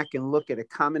go back and look at a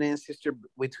common ancestor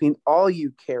between all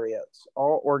eukaryotes,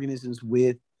 all organisms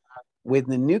with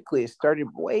the nucleus. Started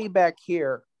way back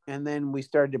here, and then we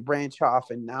started to branch off.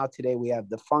 And now today we have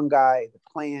the fungi, the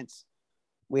plants,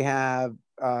 we have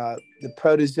the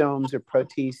protozoans or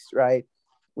protists, right?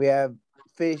 We have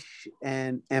fish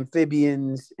and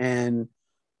amphibians, and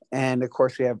of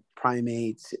course we have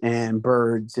primates and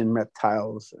birds and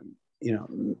reptiles, and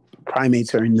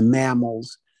primates are in the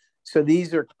mammals. So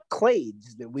these are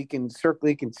clades that we can circle.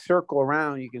 You can circle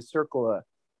around. You can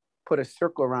put a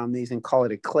circle around these and call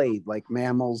it a clade. Like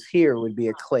mammals here would be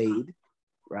a clade,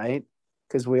 right?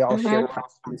 Because we all share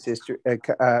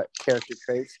character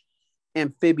traits.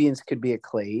 Amphibians could be a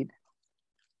clade.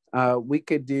 We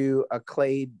could do a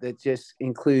clade that just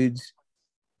includes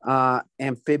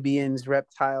amphibians,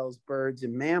 reptiles, birds,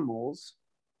 and mammals.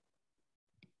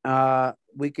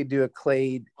 We could do a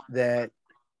clade that's,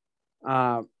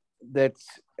 and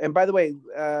by the way,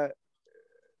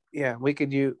 we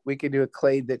could do a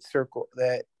clade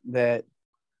that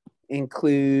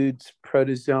includes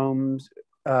protozoans,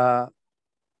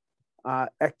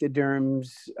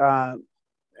 ectoderms.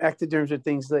 Ectoderms are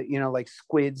things that, like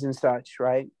squids and such,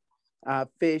 right?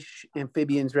 Fish,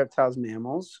 amphibians, reptiles,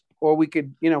 mammals. Or we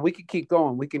could keep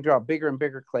going. We can draw bigger and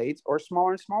bigger clades, or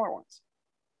smaller and smaller ones.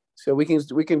 So we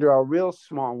can draw a real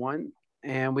small one,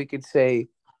 and we could say,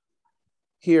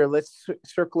 here, let's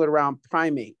circle it around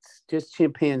primates, just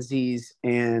chimpanzees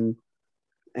and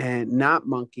not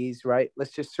monkeys, right? Let's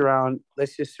just surround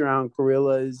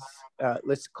gorillas.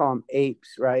 Let's call them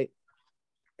apes, right?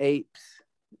 Apes.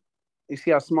 You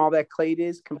see how small that clade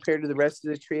is compared to the rest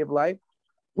of the tree of life?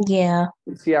 Yeah.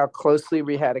 You see how closely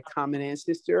we had a common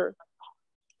ancestor?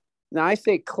 Now I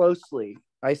say closely,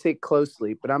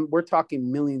 but we're talking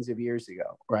millions of years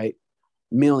ago, right?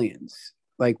 Millions.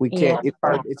 Like we can't. Yeah.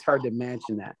 It's hard to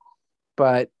imagine that,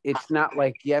 but it's not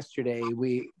like yesterday.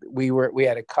 We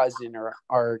had a cousin or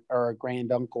a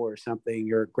grand uncle or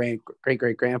something, or great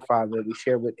great grandfather that we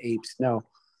shared with apes. No,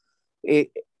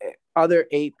 other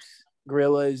apes,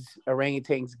 gorillas,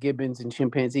 orangutans, gibbons, and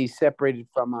chimpanzees separated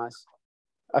from us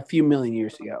a few million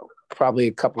years ago, probably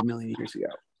a couple million years ago.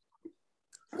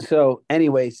 So,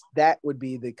 anyways, that would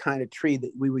be the kind of tree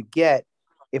that we would get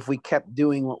if we kept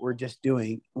doing what we're just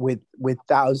doing with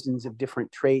thousands of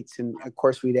different traits. And of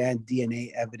course, we'd add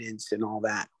DNA evidence and all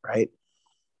that, right?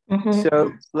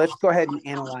 So let's go ahead and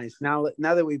analyze. Now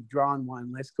that we've drawn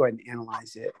one, let's go ahead and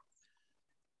analyze it.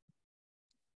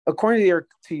 According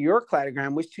to your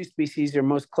cladogram, which two species are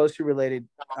most closely related?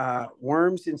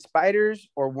 Worms and spiders,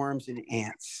 or worms and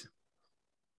ants?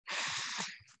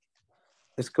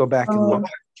 Let's go back and look.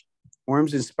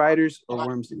 Worms and spiders, or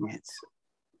worms and ants?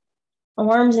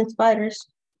 Worms and spiders.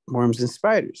 Worms and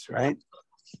spiders, right?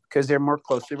 Because they're more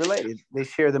closely related. They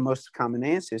share the most common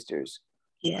ancestors.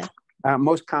 Yeah.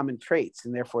 Most common traits,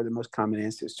 and therefore the most common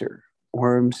ancestor.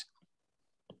 Worms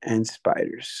and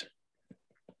spiders.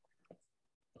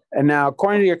 And now,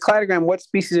 according to your cladogram, what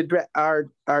species are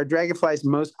dragonflies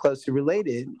most closely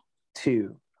related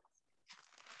to?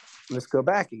 Let's go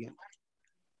back again.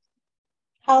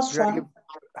 Housefly.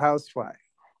 Housefly.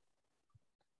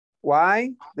 Why?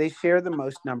 They share the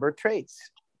most number of traits.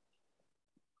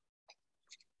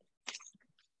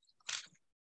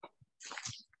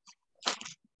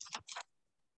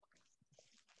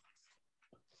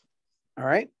 All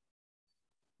right.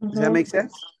 Does that make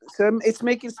sense? So it's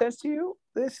making sense to you,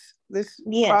 this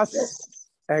process?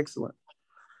 Excellent.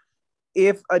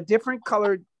 If a different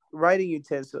colored writing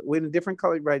utensil, with a different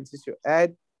colored writing utensil,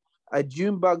 add a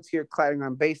June bug to your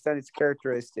cladogram based on its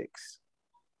characteristics.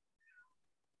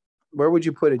 Where would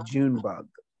you put a June bug?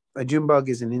 A June bug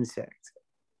is an insect.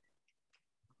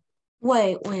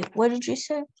 Wait, what did you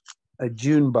say? A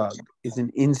June bug is an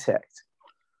insect.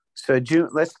 So June,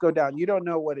 let's go down. You don't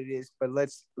know what it is, but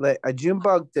a June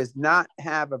bug does not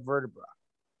have a vertebra.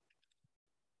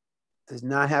 Does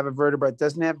not have a vertebra. It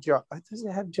doesn't have jaw. Does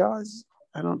it have jaws?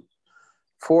 I don't.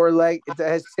 4 legs. It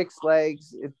has 6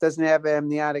 legs. It doesn't have an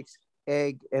amniotic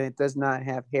egg, and it does not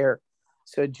have hair.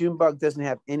 So a June bug doesn't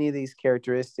have any of these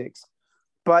characteristics.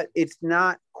 But it's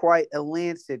not quite a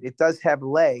lancet. It does have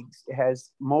legs. It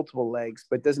has multiple legs,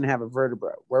 but doesn't have a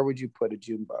vertebra. Where would you put a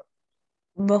June bug?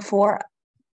 Before.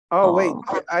 Oh wait,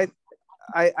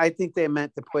 I think they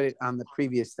meant to put it on the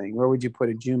previous thing. Where would you put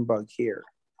a June bug here?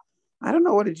 I don't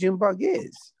know what a June bug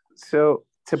is. So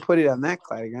to put it on that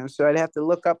cladogram, so I'd have to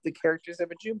look up the characters of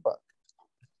a June bug.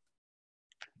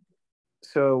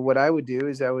 So what I would do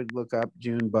is I would look up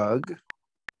June bug.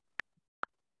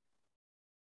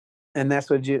 And that's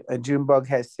what a June bug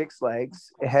has. 6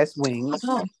 legs. It has wings.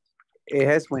 Oh. It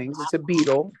has wings. It's a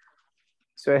beetle.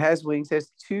 So it has wings. It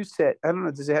has 2 sets. I don't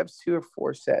know. Does it have 2 or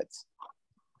 4 sets?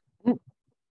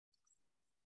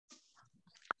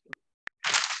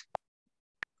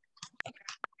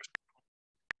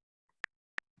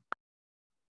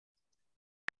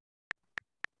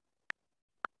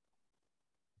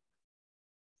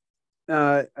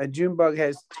 A June bug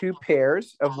has 2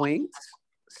 pairs of wings.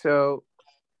 So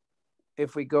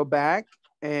if we go back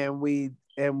and we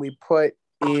put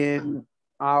in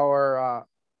our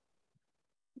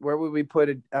where would we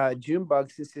put a June bug,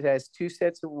 since it has 2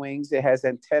 sets of wings, it has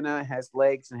antenna, it has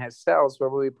legs, and has cells? Where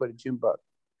would we put a June bug?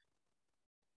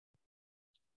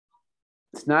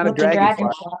 It's not a dragonfly.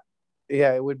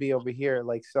 Yeah, it would be over here,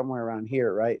 like somewhere around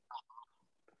here, right?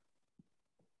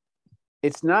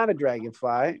 It's not a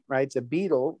dragonfly, right? It's a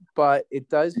beetle, but it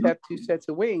does have 2 sets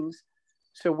of wings.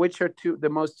 So which are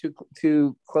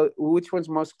which one's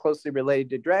most closely related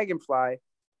to dragonfly?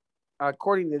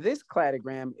 According to this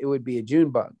cladogram, it would be a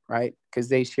June bug, right? Because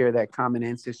they share that common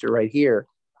ancestor right here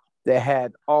that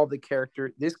had all the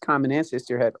character. This common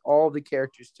ancestor had all the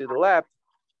characters to the left,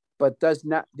 but does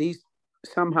not, these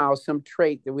somehow, some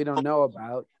trait that we don't know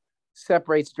about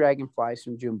separates dragonflies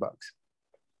from June bugs.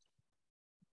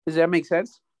 Does that make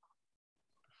sense?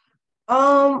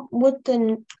 With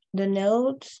the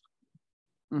nodes.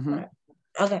 Mm-hmm.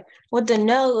 Okay. With the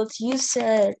nodes, you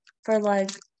said for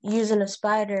like using a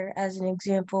spider as an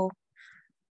example,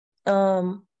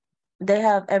 they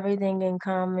have everything in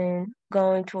common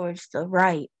going towards the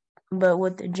right. But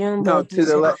with the June bug, to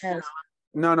the left.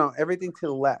 No, everything to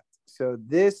the left. So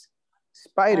this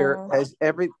spider has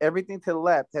everything to the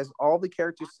left, has all the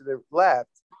characters to the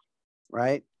left,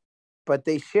 right? But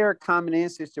they share a common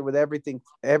ancestor with everything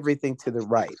to the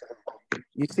right.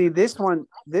 You see, this is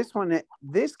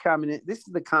the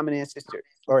common ancestor.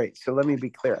 All right, so let me be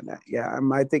clear on that. Yeah,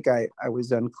 I think I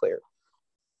was unclear.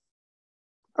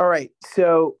 All right,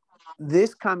 so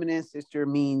this common ancestor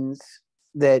means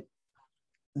that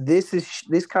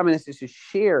this common ancestor is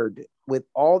shared with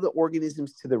all the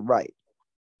organisms to the right.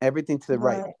 Everything to the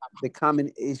right. This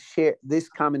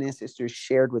common ancestor is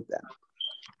shared with them.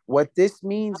 What this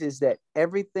means is that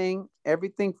everything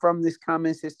from this common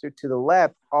ancestor to the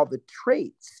left, all the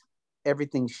traits,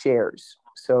 everything shares.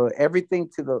 So everything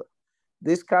to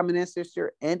this common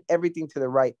ancestor and everything to the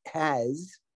right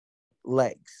has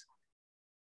legs.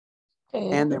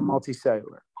 And they're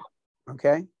multicellular.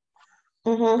 Okay?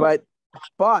 Mm-hmm.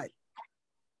 But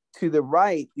to the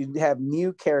right, you have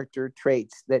new character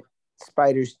traits that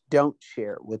spiders don't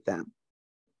share with them.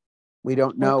 We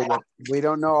don't know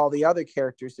all the other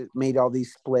characters that made all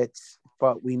these splits,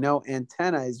 but we know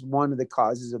antenna is one of the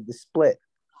causes of the split.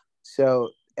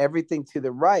 So everything to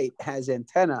the right has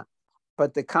antenna,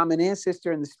 but the common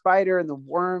ancestor and the spider and the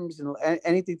worms and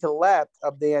anything to the left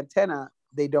of the antenna,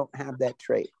 they don't have that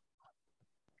trait.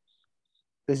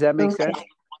 Does that make sense?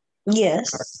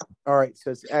 Yes. All right.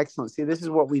 So it's excellent. See, this is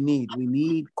what we need. We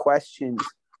need questions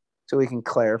so we can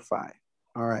clarify.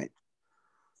 All right.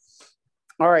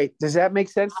 All right. Does that make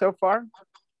sense so far?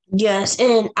 Yes.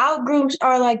 And out groups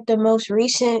are like the most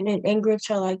recent, and in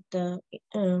groups are like the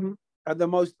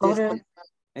most distant.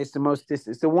 It's the most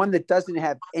distant. It's the one that doesn't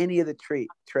have any of the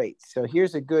traits. So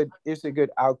here's a good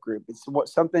out group. It's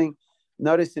something.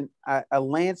 Notice a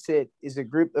lancet is a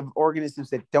group of organisms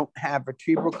that don't have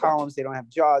vertebral columns. They don't have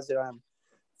jaws. They don't have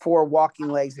 4 walking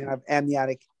legs. They don't have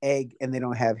amniotic egg, and they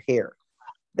don't have hair.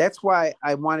 That's why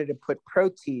I wanted to put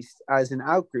Protist as an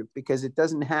outgroup, because it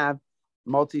doesn't have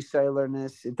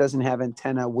multicellularness. It doesn't have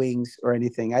antenna, wings, or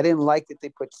anything. I didn't like that they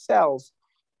put cells,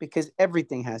 because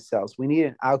everything has cells. We need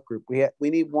an outgroup. We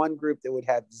need one group that would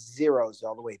have zeros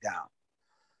all the way down.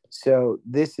 So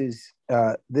this is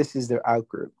their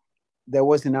outgroup. That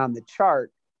wasn't on the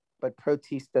chart, but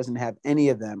Protist doesn't have any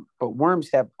of them, but worms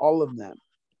have all of them.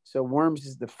 So worms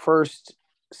is the first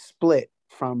split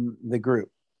from the group.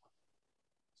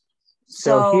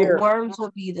 So here, worms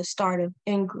would be the start of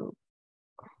in group.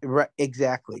 right,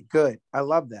 exactly. Good. I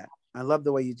love that. I love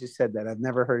the way you just said that. I've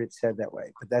never heard it said that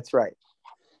way, but that's right.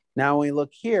 Now, when we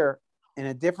look here in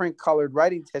a different colored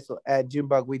writing test at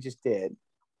Junebug we just did,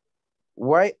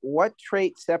 what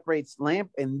trait separates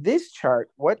lamp in this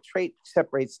chart? What trait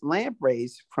separates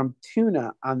lampreys from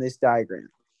tuna on this diagram?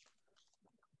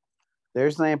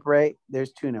 There's lamprey,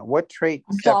 there's tuna. What trait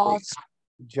separates?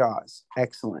 Jaws.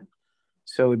 Excellent.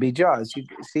 So it would be jaws. You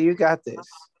see, you got this.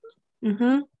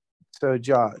 Mm-hmm. So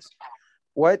jaws.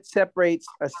 What separates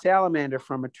a salamander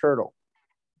from a turtle?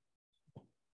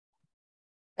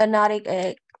 Amniotic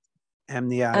egg.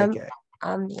 Amniotic egg.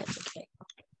 Amniotic egg.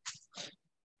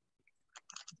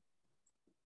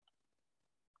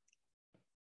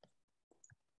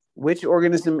 Which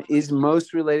organism is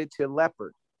most related to a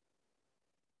leopard?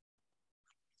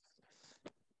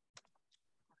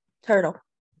 Turtle.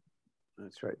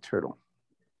 That's right, turtle.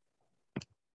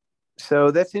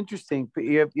 So that's interesting.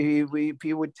 If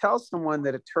you would tell someone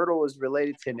that a turtle is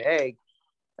related to an egg,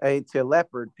 to a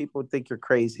leopard, people would think you're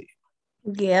crazy.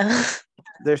 Yeah.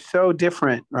 They're so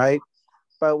different, right?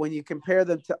 But when you compare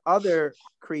them to other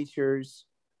creatures,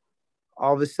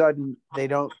 all of a sudden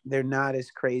they're not as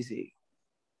crazy.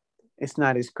 It's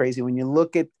not as crazy when you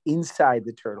look at inside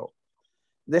the turtle.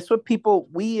 That's what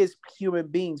we as human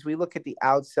beings, we look at the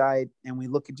outside and we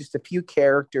look at just a few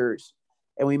characters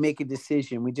and we make a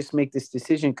decision. We just make this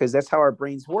decision because that's how our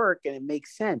brains work and it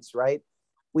makes sense, right?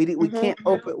 We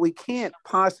can't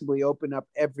possibly open up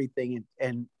everything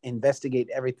and investigate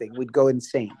everything. We'd go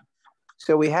insane.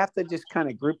 So we have to just kind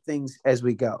of group things as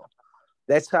we go.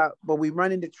 That's how, but we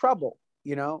run into trouble,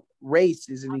 race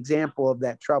is an example of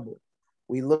that trouble.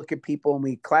 We look at people and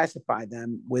we classify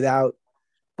them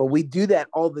but we do that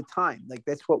all the time. Like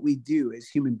that's what we do as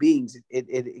human beings.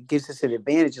 It gives us an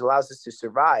advantage. It allows us to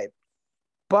survive.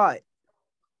 But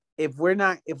if we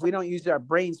don't use our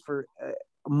brains for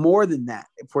more than that,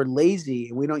 if we're lazy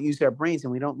and we don't use our brains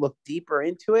and we don't look deeper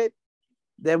into it,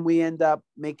 then we end up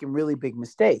making really big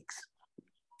mistakes.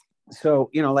 So,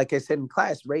 like I said in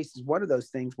class, race is one of those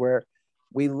things where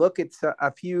we look at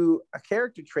a few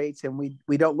character traits and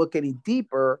we don't look any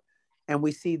deeper and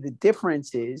we see the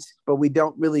differences, but we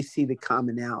don't really see the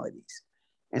commonalities.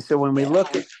 And so when we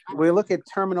look at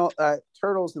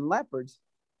turtles and leopards,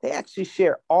 they actually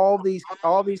share all these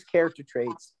character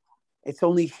traits. It's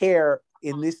only hair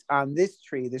on this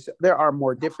tree. There are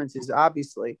more differences,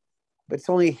 obviously, but it's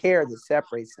only hair that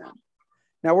separates them.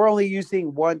 Now we're only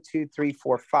using 1, 2, 3,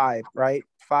 4, 5, right?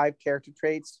 5 character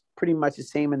traits, pretty much the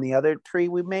same in the other tree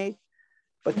we made.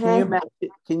 But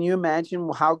can you imagine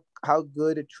how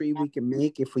good a tree we can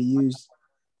make if we use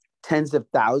tens of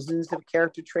thousands of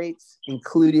character traits,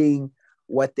 including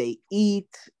what they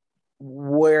eat,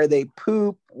 where they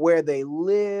poop, where they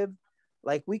live?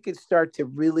 Like we could start to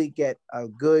really get a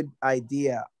good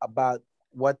idea about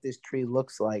what this tree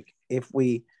looks like if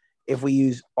we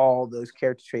use all those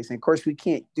character traits. And of course, we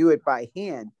can't do it by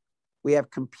hand. We have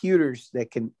computers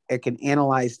that can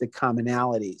analyze the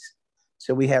commonalities.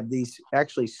 So we have these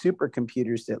actually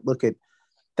supercomputers that look at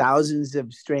thousands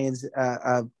of strands,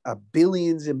 of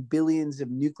billions and billions of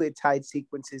nucleotide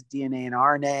sequences, DNA and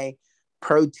RNA,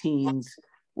 proteins.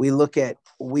 We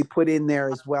put in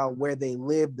there as well where they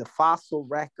live, the fossil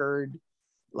record.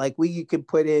 Like you could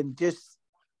put in just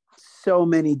so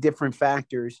many different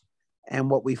factors.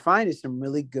 And what we find is some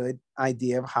really good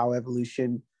idea of how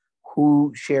evolution,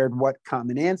 who shared what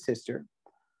common ancestor.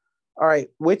 All right,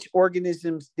 which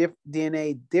organism's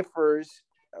DNA differs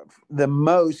the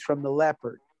most from the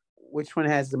leopard? Which one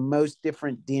has the most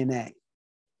different DNA?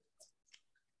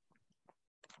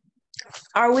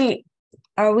 Are we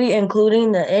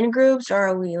including the in groups or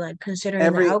are we like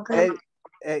considering the out group?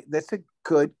 That's a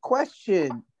good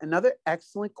question. Another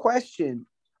excellent question.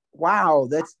 Wow,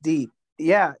 that's deep.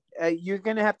 Yeah, you're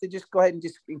going to have to just go ahead and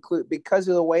just include, because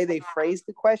of the way they phrase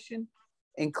the question,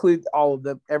 include all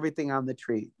of everything on the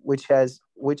tree, which has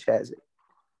it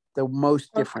the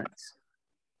most difference.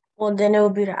 Well, then it will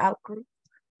be the out group.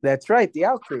 That's right, the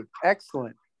out group.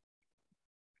 Excellent.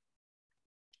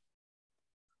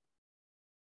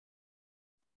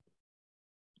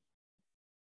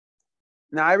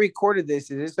 Now I recorded this.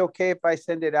 Is this okay if I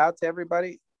send it out to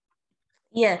everybody?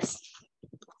 Yes.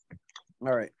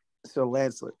 All right. So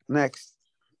Lancelot, next.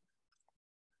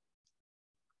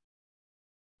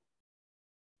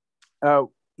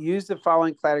 Use the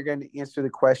following cladogram to answer the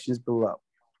questions below.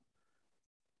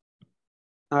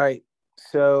 All right.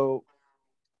 So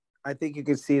I think you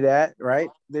can see that, right?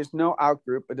 There's no out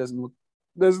group. It doesn't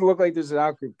look like there's an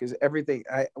out group because everything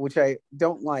which I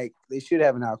don't like, they should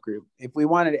have an out group. If we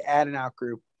wanted to add an out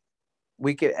group,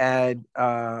 we could add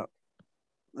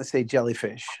let's say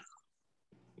jellyfish.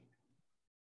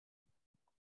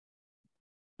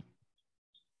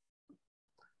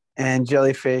 And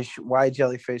jellyfish, why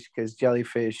jellyfish? Because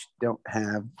jellyfish don't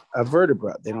have a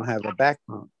vertebra. They don't have a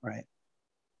backbone, right?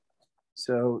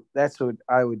 So that's what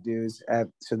I would do is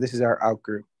add, so this is our out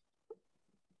group.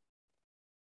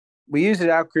 We use an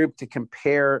out group to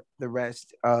compare the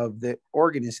rest of the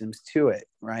organisms to it,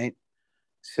 right?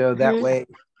 So that way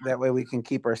we can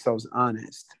keep ourselves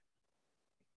honest.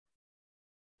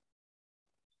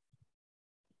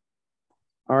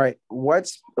 All right, what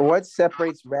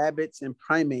separates rabbits and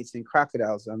primates and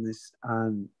crocodiles on this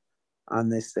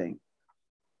thing?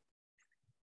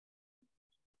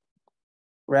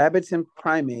 Rabbits and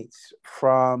primates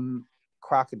from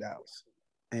crocodiles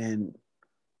and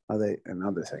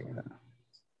another thing.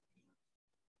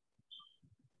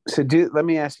 So let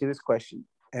me ask you this question.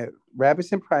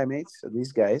 Rabbits and primates, so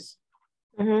these guys,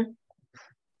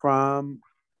 from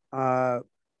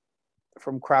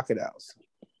crocodiles.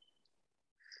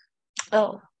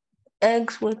 Oh,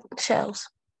 eggs with shells.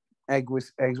 Eggs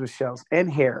with shells and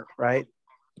hair, right?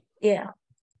 Yeah.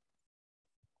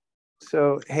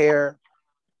 So hair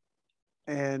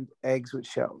and eggs with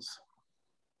shells.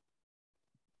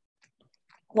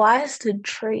 Why is the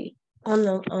trait on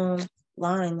the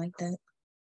line like that?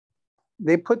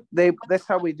 That's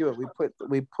how we do it.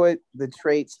 We put the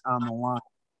traits on the line,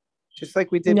 just like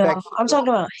we did No, back. I'm talking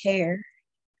about hair.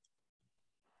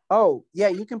 Oh yeah,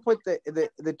 you can put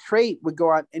the trait would go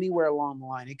on anywhere along the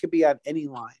line. It could be on any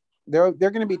line. There are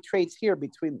going to be traits here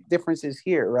between differences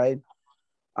here, right?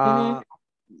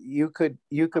 You could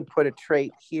put a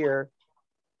trait here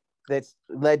that's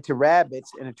led to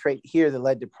rabbits and a trait here that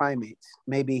led to primates.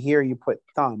 Maybe here you put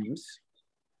thumbs,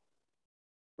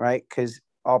 right? Because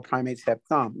all primates have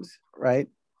thumbs, right?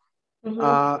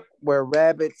 Where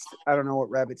rabbits, I don't know what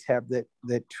rabbits have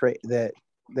that trait that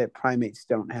primates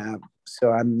don't have, so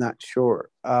I'm not sure.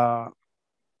 I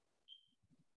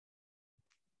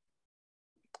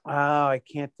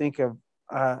can't think of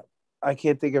a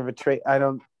trait. I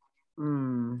don't.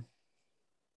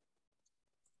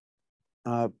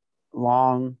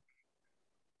 Long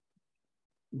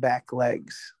back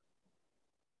legs.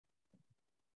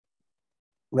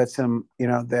 Lets them, they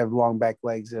have long back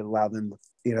legs that allow them,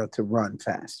 to run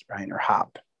fast, right, or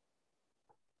hop.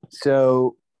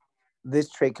 So this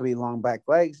trait could be long back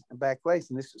legs, and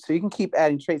this. So you can keep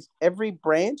adding traits. Every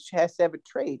branch has to have a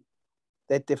trait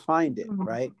that defined it,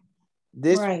 right?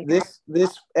 This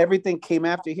everything came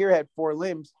after here had 4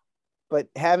 limbs, but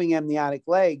having amniotic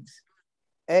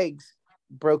eggs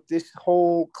broke this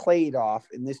whole clade off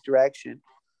in this direction,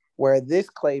 where this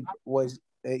clade was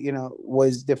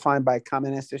defined by a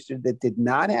common ancestor that did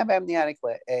not have amniotic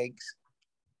eggs,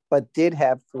 but did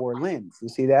have 4 limbs. You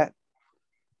see that?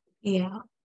 Yeah.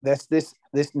 That's this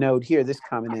node here, this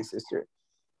common ancestor.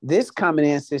 This common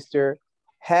ancestor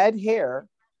had hair,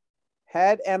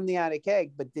 had amniotic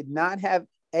egg, but did not have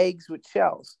eggs with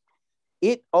shells.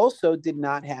 It also did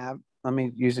not have, let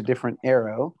me use a different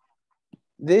arrow.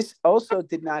 This also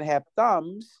did not have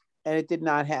thumbs, and it did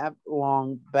not have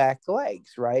long back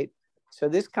legs, right? So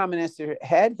this common ancestor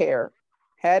had hair,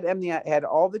 had amniotic, had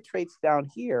all the traits down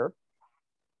here,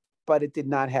 but it did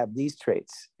not have these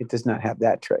traits. It does not have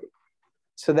that trait.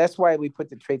 So that's why we put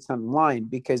the traits on the line,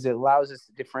 because it allows us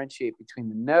to differentiate between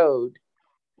the node,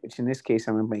 which in this case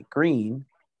I'm going to make green,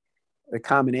 the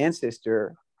common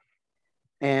ancestor,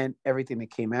 and everything that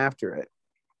came after it.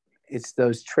 It's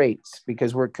those traits,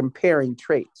 because we're comparing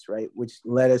traits, right? Which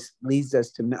leads us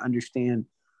to understand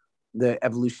the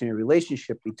evolutionary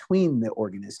relationship between the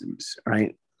organisms,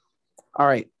 right? All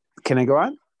right. Can I go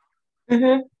on?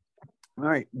 All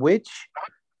right. Which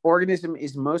organism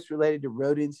is most related to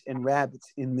rodents and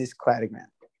rabbits in this cladogram?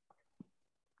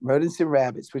 Rodents and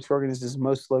rabbits, which organism is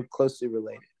most closely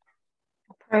related?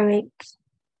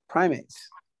 Primates.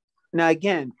 Now,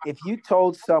 again, if you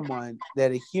told someone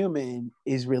that a human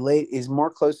is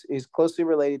closely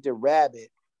related to rabbit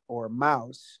or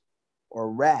mouse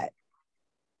or rat,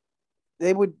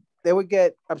 they would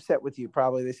get upset with you.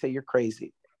 Probably they say you're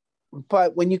crazy.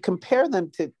 But when you compare them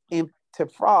to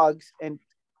frogs and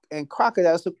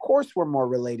crocodiles, of course, we're more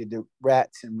related to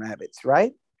rats and rabbits,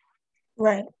 right?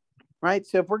 Right.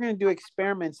 So if we're going to do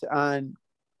experiments on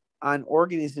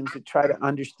organisms to try to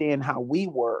understand how we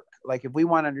work, like if we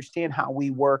want to understand how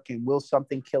we work and will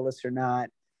something kill us or not,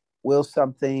 will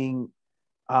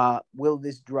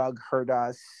this drug hurt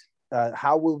us,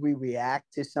 how will we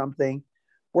react to something?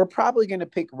 We're probably going to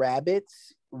pick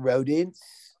rabbits, rodents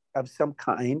of some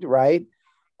kind, right?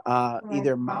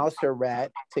 Either mouse or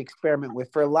rat to experiment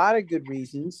with for a lot of good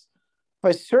reasons.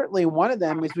 But certainly one of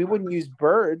them is we wouldn't use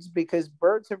birds because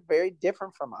birds are very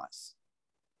different from us.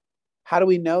 How do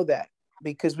we know that?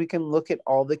 Because we can look at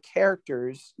all the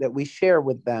characters that we share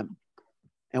with them.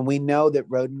 And we know that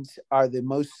rodents are the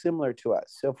most similar to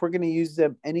us. So if we're going to use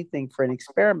them anything for an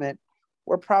experiment,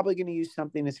 we're probably going to use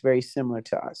something that's very similar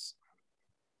to us.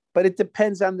 But it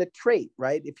depends on the trait,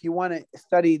 right? If you want to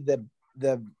study the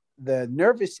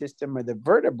nervous system or the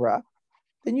vertebra,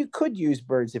 then you could use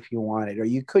birds if you wanted, or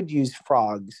you could use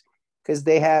frogs because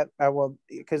they have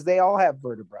because they all have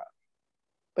vertebra.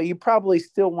 But you probably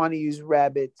still want to use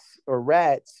rabbits or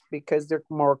rats because they're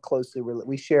more closely related.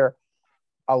 We share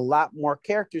a lot more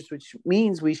characters, which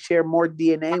means we share more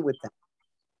DNA with them,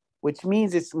 which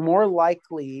means it's more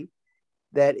likely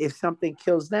that if something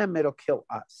kills them, it'll kill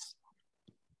us.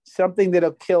 Something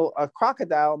that'll kill a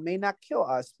crocodile may not kill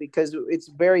us because it's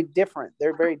very different.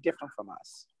 They're very different from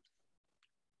us.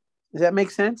 Does that make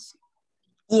sense?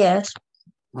 Yes.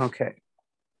 Okay.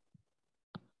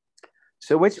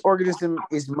 So which organism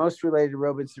is most related to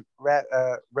rodents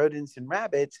and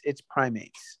rabbits? It's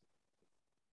primates.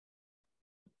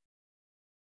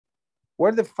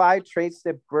 What are the 5 traits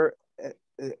that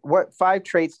what 5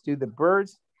 traits do the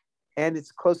birds and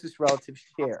its closest relatives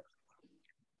share?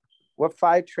 What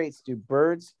 5 traits do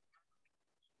birds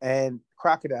and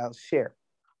crocodiles share?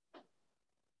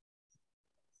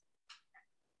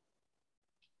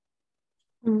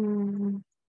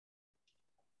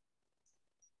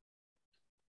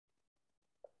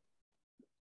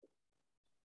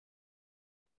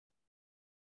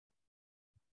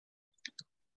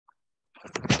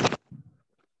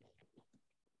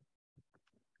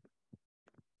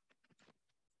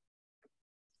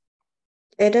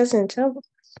 It doesn't tell us.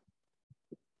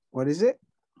 What is it?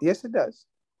 Yes, it does.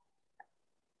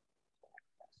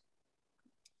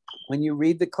 When you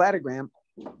read the cladogram,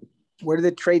 what are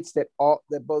the traits that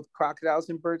both crocodiles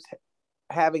and birds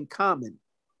have in common,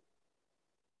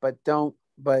 but they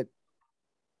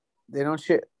don't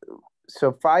share?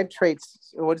 So 5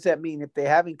 traits. What does that mean? If they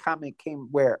have in common, it came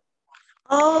where?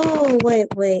 Oh,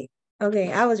 wait.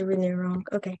 Okay, I was reading it wrong.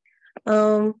 Okay.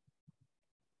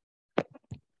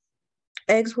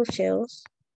 Eggs with shells.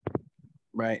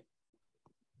 Right.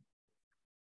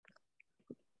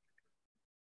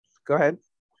 Go ahead.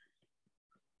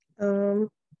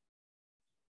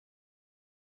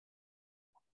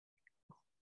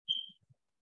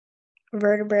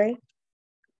 Vertebrae.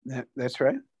 That's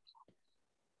right.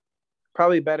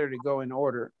 Probably better to go in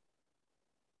order.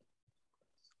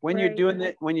 When you're doing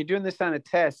this on a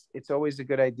test, it's always a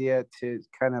good idea to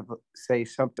kind of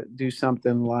do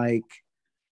something like,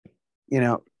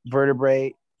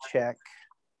 vertebrae, check.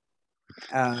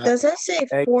 Does that say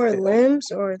 4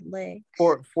 limbs or legs?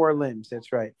 4 limbs.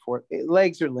 That's right. 4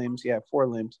 legs or limbs. Yeah, 4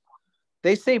 limbs.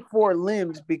 They say 4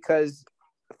 limbs because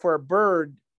for a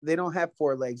bird, they don't have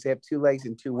 4 legs. They have 2 legs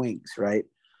and 2 wings, right?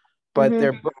 But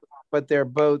they're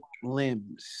both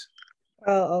limbs.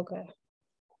 Oh, okay.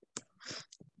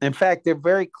 In fact, they're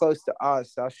very close to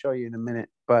us. I'll show you in a minute.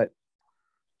 But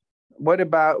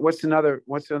what's another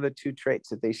 2 traits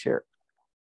that they share?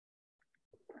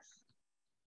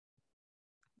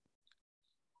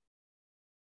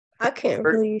 I can't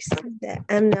really see that.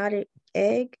 Amniotic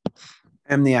egg.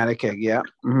 Amniotic egg, yeah.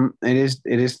 Mm-hmm.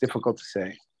 It is difficult to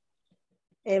say.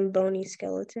 And bony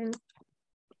skeleton.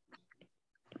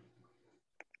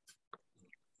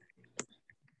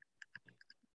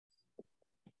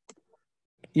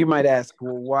 You might ask,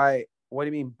 well, why? What do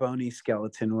you mean bony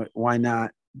skeleton? Why not?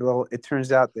 Well, it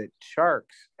turns out that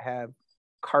sharks have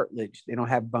cartilage. They don't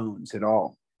have bones at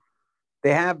all.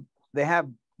 They have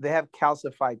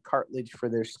calcified cartilage for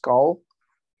their skull,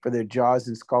 for their jaws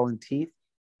and skull and teeth,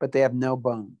 but they have no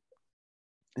bone.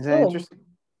 Is that interesting?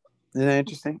 Isn't that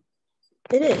interesting?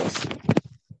 It is.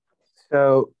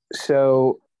 So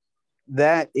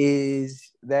that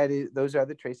is those are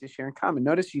the traits they share in common.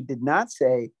 Notice you did not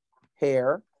say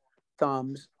hair,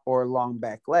 thumbs, or long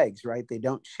back legs, right? They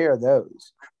don't share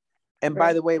those. And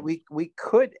by the way, we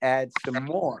could add some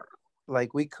more.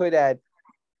 Like we could add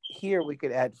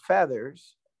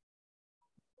feathers,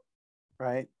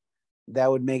 right?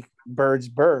 That would make birds,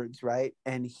 right?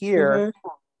 And here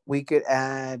we could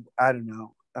add, I don't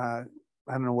know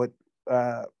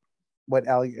what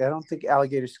alligator. I don't think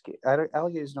alligators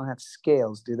don't have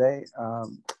scales, do they?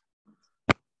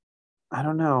 I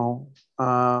don't know.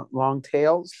 Long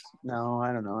tails? No,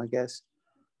 I don't know. I guess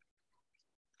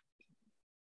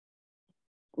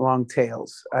long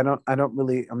tails. I'm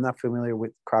not familiar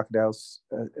with crocodiles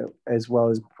as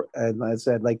well as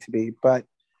I'd like to be, but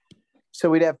so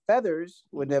we'd have feathers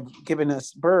would have given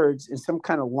us birds, and some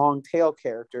kind of long tail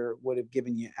character would have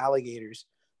given you alligators.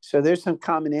 So there's some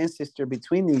common ancestor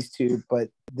between these two, but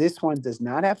this one does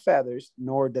not have feathers,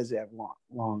 nor does it have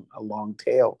a long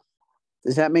tail.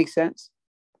 Does that make sense?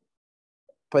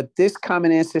 But this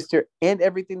common ancestor and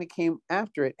everything that came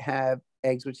after it have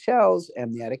eggs with shells,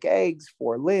 amniotic eggs,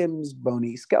 4 limbs,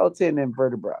 bony skeleton, and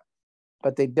vertebra.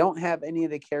 But they don't have any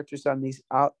of the characters on these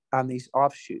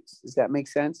offshoots. Does that make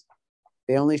sense?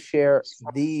 They only share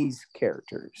these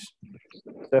characters.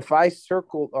 So if I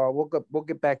circle, we'll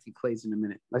get back to clades in a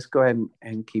minute. Let's go ahead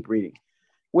and keep reading.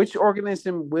 Which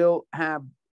organism will have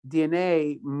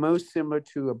DNA most similar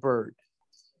to a bird?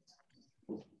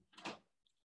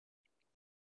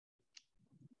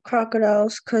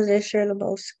 Crocodiles, because they share the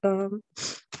most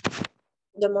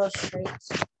traits.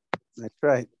 That's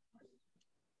right.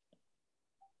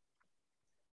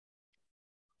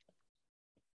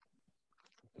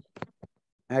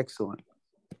 Excellent.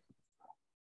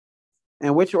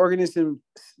 And which organism's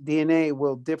DNA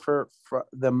will differ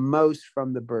the most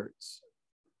from the birds?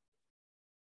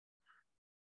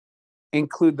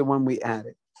 Include the one we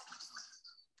added.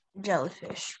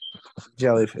 Jellyfish.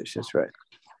 Jellyfish, that's right.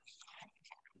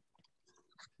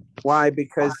 Why?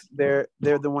 Because they're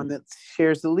the one that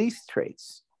shares the least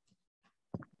traits.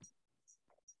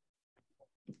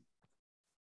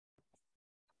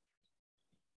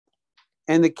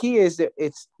 And the key is that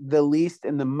it's the least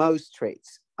and the most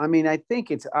traits. I mean, I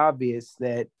think it's obvious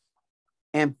that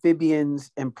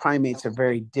amphibians and primates are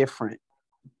very different,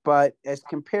 but as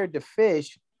compared to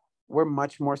fish, we're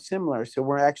much more similar. So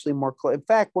we're actually more close. In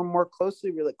fact, we're more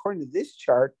closely related, according to this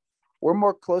chart, we're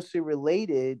more closely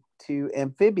related to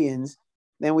amphibians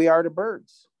than we are to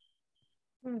birds.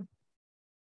 Isn't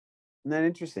that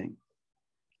interesting?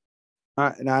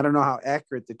 And I don't know how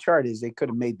accurate the chart is. They could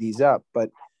have made these up, but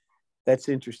that's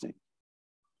interesting.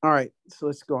 All right, so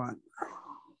let's go on.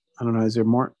 I don't know, is there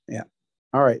more? Yeah.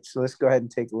 All right, so let's go ahead and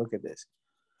take a look at this.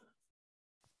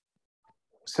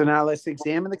 So now let's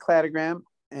examine the cladogram,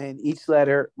 and each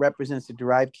letter represents a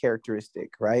derived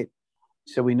characteristic, right?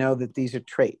 So we know that these are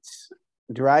traits.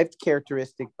 Derived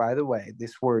characteristic, by the way,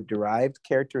 this word derived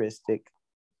characteristic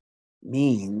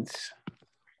means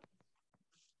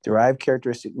a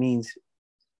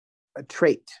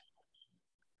trait.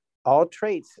 All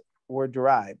traits were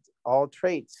derived. All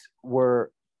traits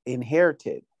were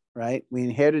inherited, right? We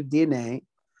inherited DNA.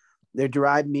 They're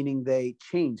derived, meaning they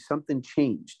changed. Something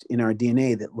changed in our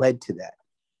DNA that led to that.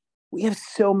 We have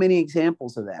so many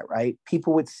examples of that, right?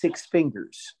 People with 6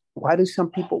 fingers. Why are some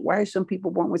people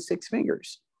born with 6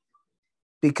 fingers?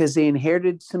 Because they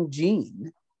inherited some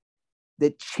gene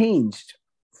that changed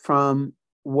from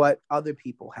what other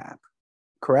people have.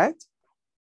 Correct?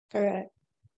 Correct.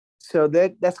 So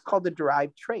that's called a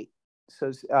derived trait.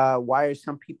 So why are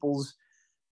some people's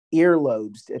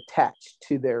earlobes attached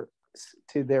to their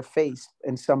face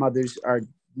and some others are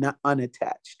not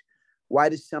unattached? Why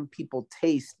do some people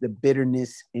taste the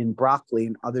bitterness in broccoli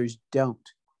and others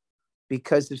don't?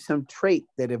 Because of some trait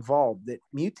that evolved, that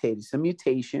mutated, some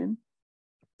mutation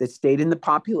that stayed in the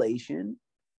population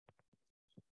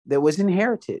that was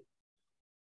inherited,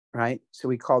 right? So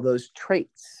we call those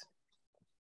traits,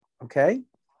 okay?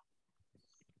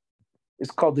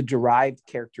 It's called the derived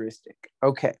characteristic.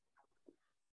 Okay.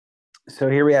 So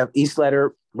here we have each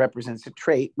letter represents a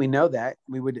trait. We know that.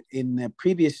 We would, in the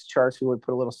previous charts, we would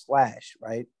put a little slash,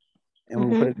 right? And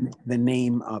we would put the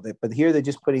name of it. But here they're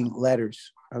just putting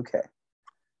letters. Okay.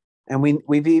 And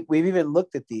we've even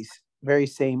looked at these very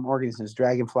same organisms,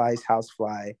 dragonflies,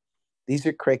 housefly. These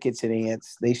are crickets and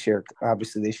ants. They share a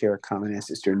common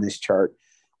ancestor in this chart.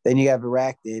 Then you have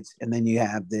arachnids, and then you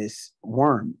have this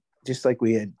worm, just like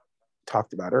we had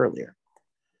talked about earlier.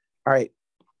 All right,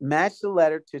 match the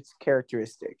letter to its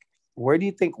characteristic. Where do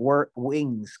you think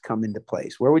wings come into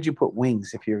place? Where would you put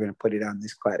wings if you're going to put it on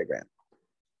this cladogram?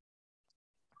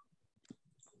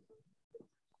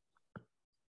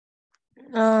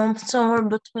 Somewhere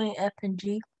between F and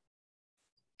G.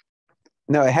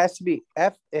 No, it has to be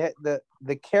F. The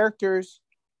characters,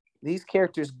 these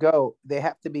characters go. They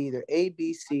have to be either A,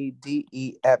 B, C, D,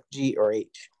 E, F, G, or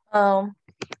H. Oh,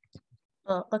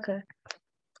 okay.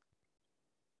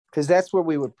 Because that's where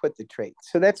we would put the trait.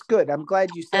 So that's good. I'm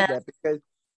glad you said that, because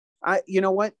you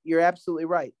know what? You're absolutely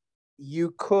right. They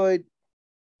could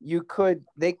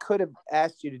have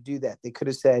asked you to do that. They could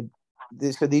have said,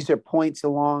 so these are points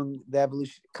along the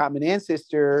evolution, common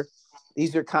ancestor.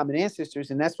 These are common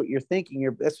ancestors, and that's what you're thinking.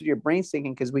 That's what your brain's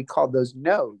thinking, because we call those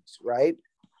nodes, right?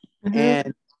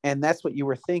 And And that's what you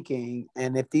were thinking.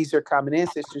 And if these are common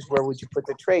ancestors, where would you put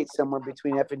the traits? Somewhere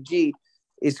between F and G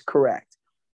is correct.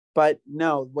 But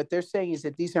no, what they're saying is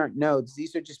that these aren't nodes.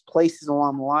 These are just places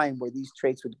along the line where these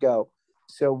traits would go.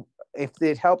 So if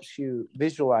it helps you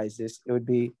visualize this, it would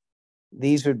be,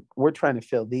 we're trying to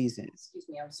fill these in. Excuse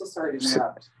me, I'm so sorry to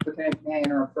interrupt. But may I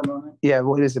interrupt for a moment? Yeah,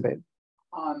 what is it, babe?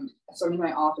 So I'm in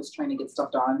my office trying to get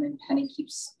stuff done, and Penny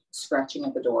keeps scratching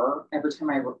at the door. Every time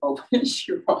I open it,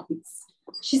 she runs.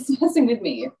 She's messing with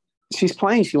me. She's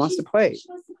playing. She wants to play. She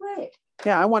wants to play.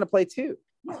 Yeah, I want to play too.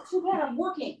 Yeah, too bad. I'm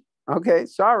working. Okay,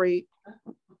 sorry.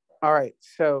 All right,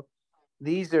 so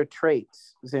these are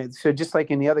traits. So just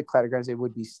like in the other cladagrams, it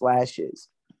would be slashes.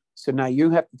 So now you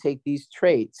have to take these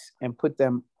traits and put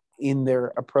them in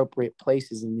their appropriate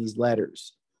places in these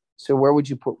letters. So where would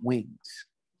you put wings?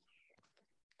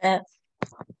 F.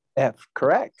 F,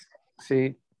 correct.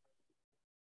 See?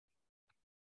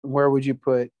 Where would you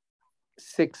put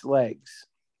 6 legs?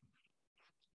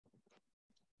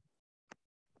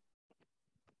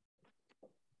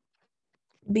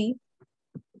 B.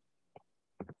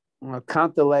 Well,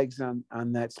 count the legs on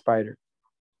that spider.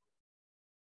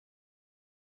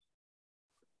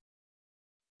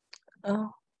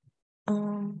 Oh,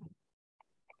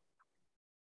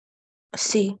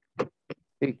 C.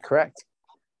 Correct.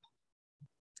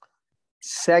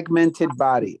 Segmented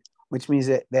body, which means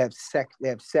that they have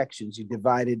sections. You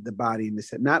divided the body into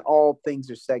set. Not all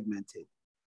things are segmented.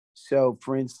 So,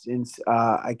 for instance,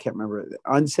 I can't remember,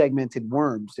 unsegmented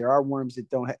worms. There are worms that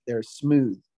don't have, they're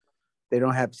smooth. They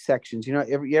don't have sections. You know,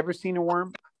 you ever seen a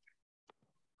worm?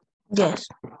 Yes.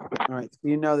 All right. So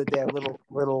you know that they have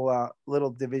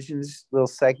little divisions, little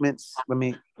segments. Let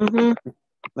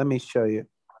me show you.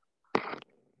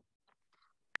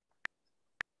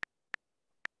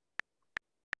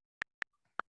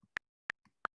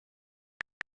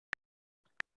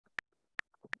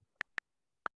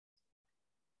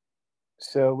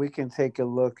 So we can take a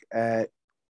look at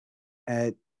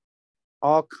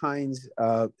all kinds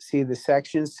of, see the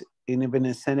sections, even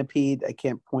a centipede. I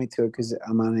can't point to it because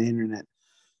I'm on the internet.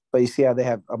 But you see how they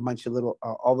have a bunch of little,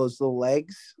 all those little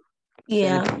legs?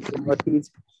 Yeah.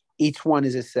 Centipedes. Each one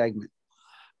is a segment.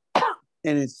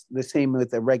 And it's the same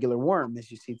with a regular worm,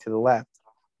 as you see to the left.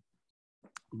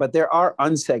 But there are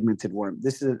unsegmented worms.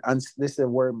 This is a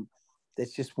worm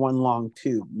that's just one long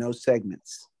tube, no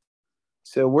segments.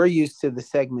 So we're used to the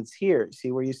segments here.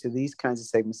 See, we're used to these kinds of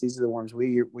segments. These are the worms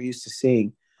we're used to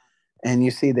seeing. And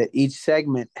you see that each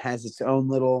segment has its own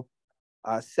little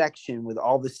section with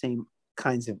all the same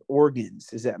kinds of organs.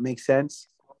 Does that make sense?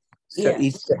 So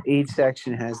each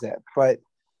section has that. But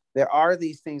there are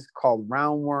these things called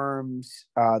roundworms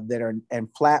and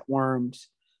flatworms.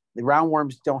 The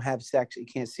roundworms don't have sections.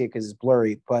 You can't see it because it's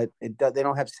blurry, but they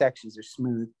don't have sections. They're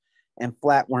smooth. And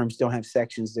flatworms don't have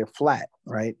sections. They're flat,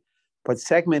 right? But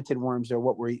segmented worms are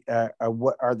what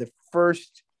are the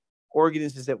first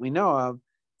organisms that we know of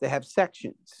that have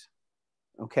sections.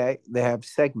 Okay, they have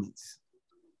segments.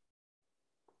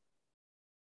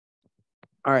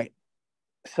 All right.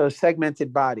 So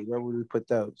segmented body, where would we put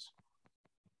those?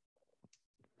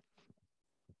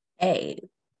 A.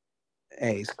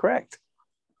 A is correct.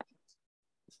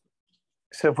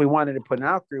 So if we wanted to put an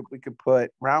out group, we could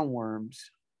put roundworms,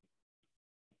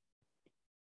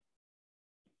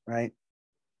 right?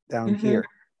 Down here.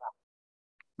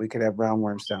 We could have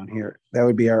roundworms down here. That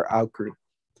would be our out group.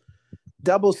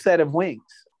 Double set of wings.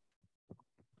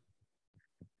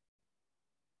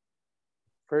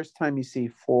 First time you see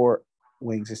 4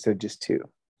 wings instead of just 2.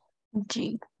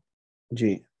 G.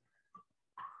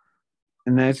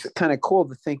 And that's kind of cool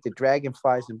to think that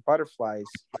dragonflies and butterflies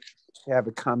have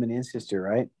a common ancestor,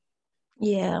 right?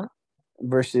 Yeah.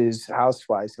 Versus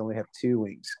houseflies only have 2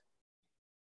 wings.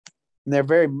 And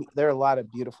there are a lot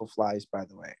of beautiful flies, by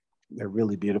the way. They're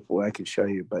really beautiful. I can show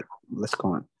you, but let's go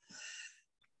on.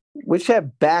 Which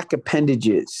have back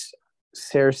appendages,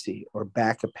 cerci, or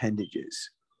back appendages.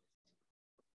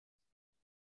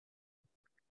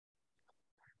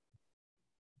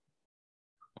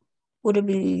 Would it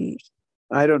be?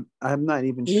 I'm not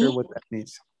even sure what that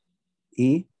means.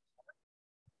 E?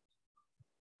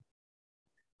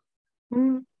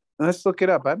 Let's look it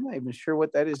up. I'm not even sure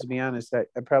what that is, to be honest. I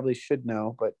probably should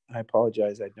know, but I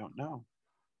apologize. I don't know.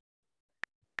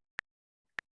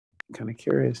 I'm kind of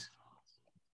curious.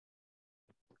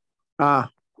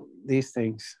 These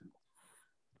things.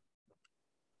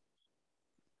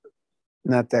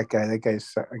 Not that guy. That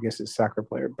guy's, I guess, a soccer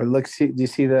player. But look, do you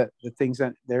see the things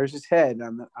on? There's his head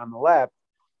on the left,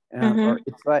 and or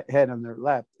its head on the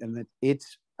left, and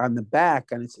it's on the back,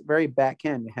 on its very back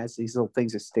end. It has these little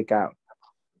things that stick out.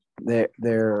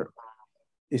 They're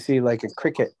You see, like a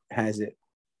cricket has it.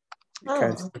 It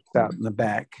kind of sticks out in the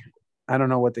back. I don't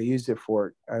know what they used it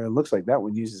for. It looks like that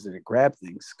one uses it to grab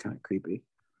things. Kind of creepy.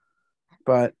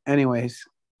 But anyways,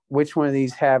 which one of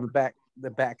these have the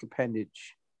back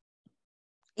appendage?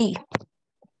 E.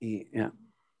 E, yeah.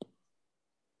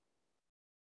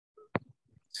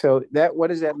 So what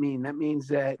does that mean? That means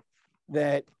that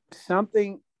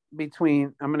something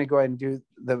between, I'm going to go ahead and do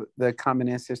the common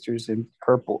ancestors in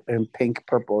purple and pink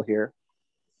purple here.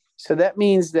 So that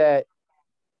means that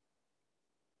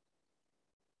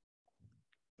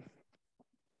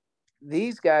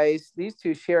these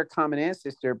two share a common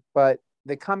ancestor, but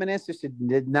the common ancestor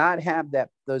did not have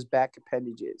those back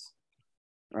appendages,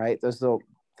 right? Those little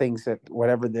things that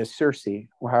whatever the Circe,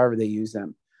 however they use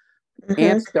them.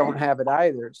 Ants don't have it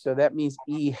either. So that means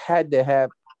E had to have,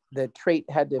 the trait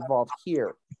had to evolve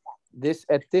here.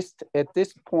 At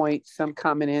this point, some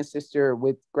common ancestor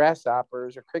with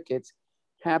grasshoppers or crickets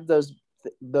have those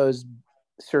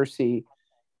Circe,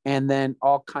 and then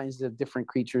all kinds of different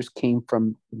creatures came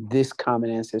from this common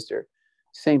ancestor.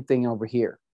 Same thing over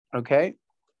here. Okay.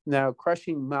 Now,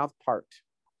 crushing mouth part.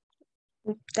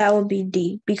 That would be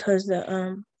D, because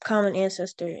the common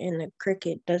ancestor in the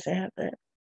cricket doesn't have that.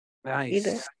 Nice.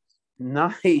 Either.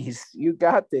 Nice. You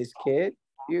got this, kid.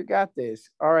 You got this.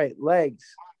 All right, legs.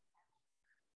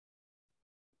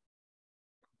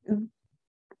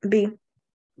 B.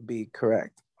 B,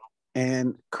 correct.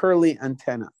 And curly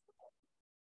antenna.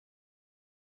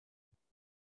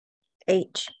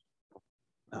 H.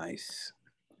 Nice.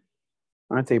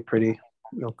 Aren't they pretty?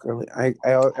 Little curly. I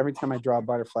every time I draw a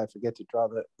butterfly, I forget to draw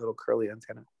the little curly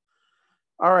antenna.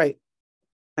 All right.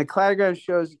 A cladogram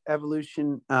shows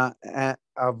evolution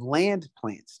of land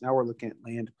plants. Now we're looking at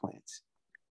land plants,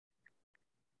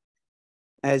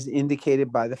 as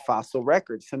indicated by the fossil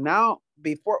record. So now,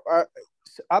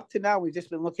 up to now, we've just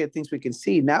been looking at things we can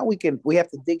see. Now we have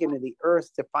to dig into the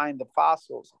earth to find the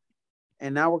fossils.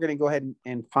 And now we're going to go ahead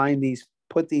and find these,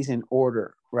 put these in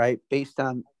order, right? Based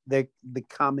on the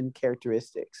common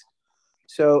characteristics.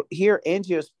 So here,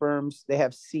 angiosperms, they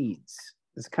have seeds.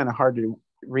 It's kind of hard to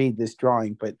read this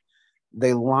drawing, but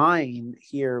the line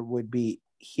here would be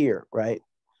here, right?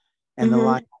 And the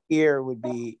line here would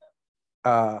be,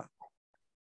 I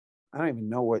don't even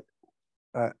know what,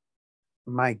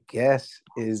 my guess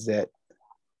is that,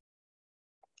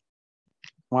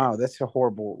 wow, that's a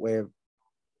horrible way of,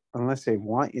 unless they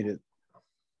want you to,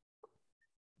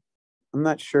 I'm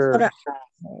not sure.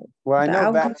 Well, I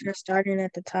know that are starting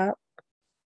at the top.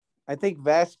 I think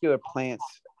vascular plants.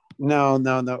 No.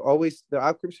 Always the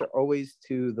outgroups are always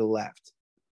to the left.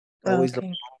 Always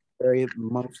the very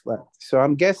most left. So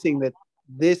I'm guessing that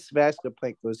this vascular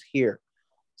plant goes here.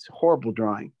 It's a horrible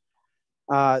drawing.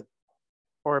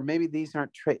 Or maybe these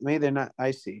aren't maybe they're not.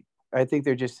 I see. I think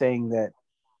they're just saying that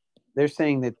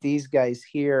these guys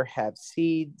here have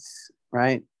seeds,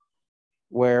 right?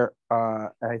 Where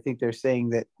I think they're saying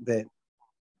that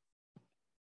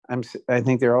I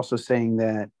think they're also saying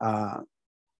that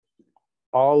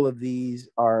all of these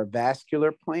are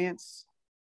vascular plants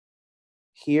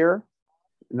here.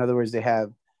 In other words, they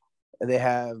have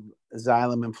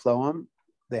xylem and phloem.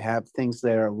 They have things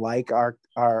that are like our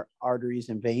arteries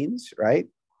and veins, right?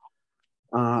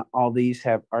 All these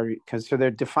have because so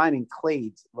they're defining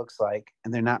clades, it looks like,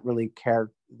 and they're not really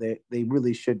they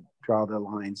really should draw their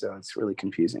lines, though. It's really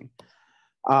confusing.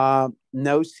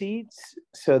 No seeds.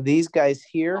 So these guys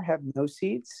here have no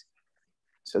seeds.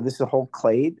 So this is a whole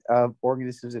clade of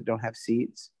organisms that don't have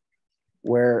seeds,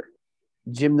 where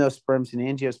gymnosperms and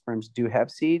angiosperms do have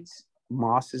seeds.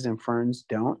 Mosses and ferns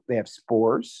don't. They have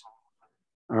spores.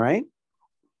 All right.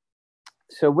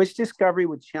 So which discovery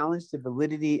would challenge the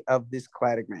validity of this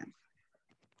cladogram?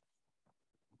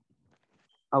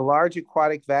 A large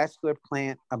aquatic vascular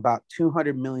plant about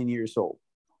 200 million years old.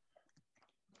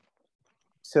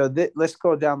 So let's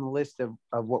go down the list of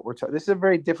what we're talking. This is a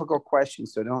very difficult question,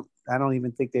 so I don't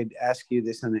even think they'd ask you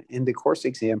this in the course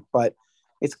exam, but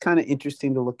it's kind of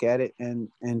interesting to look at it and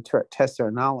test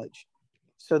our knowledge.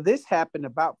 So this happened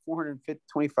about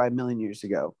 425 million years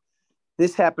ago.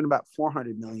 This happened about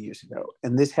 400 million years ago,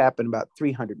 and this happened about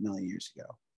 300 million years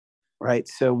ago, right?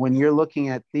 So when you're looking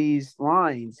at these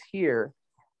lines here,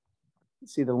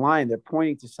 see the line, they're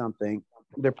pointing to something.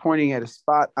 They're pointing at a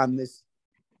spot on this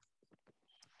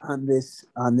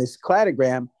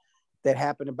cladogram that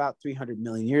happened about 300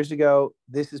 million years ago.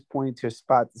 This is pointing to a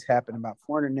spot that's happened about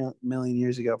 400 million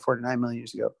years ago, 409 million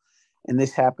years ago, and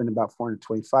this happened about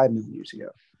 425 million years ago.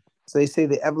 So they say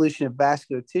the evolution of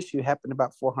vascular tissue happened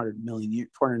about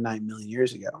 409 million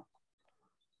years ago.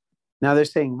 Now they're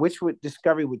saying which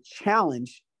discovery would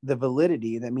challenge the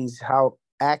validity. That means how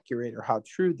accurate or how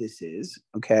true this is,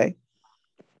 okay,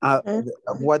 of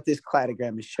what this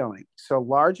cladogram is showing. So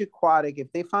large aquatic,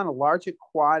 if they found a large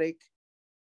aquatic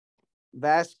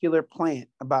vascular plant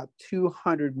about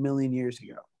 200 million years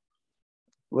ago,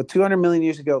 well, 200 million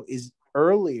years ago is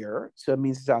earlier, so it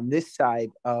means it's on this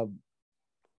side of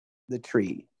the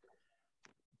tree,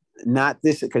 not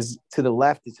this, because to the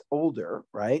left it's older,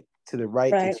 right? To the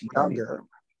right, it's younger.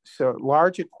 So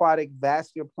large aquatic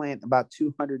vascular plant about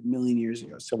 200 million years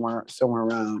ago, somewhere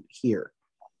around here.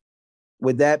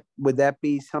 Would that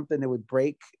be something that would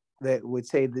break, that would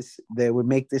say this, that would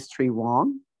make this tree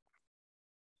wrong?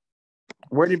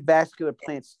 Where did vascular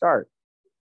plants start?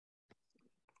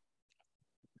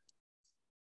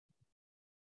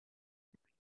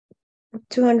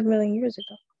 $200 million years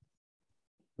ago.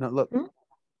 No, look.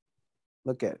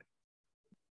 Look at it.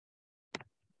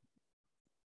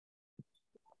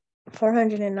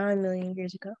 409 million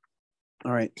years ago.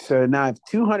 All right. So now if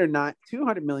 200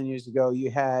 million years ago, you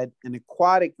had an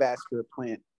aquatic vascular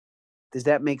plant. Does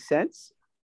that make sense?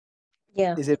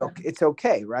 Yeah. Is it okay? It's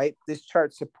okay, right? This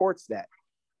chart supports that.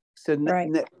 So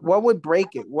what would break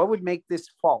it? What would make this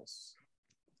false?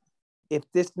 If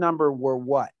this number were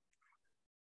what?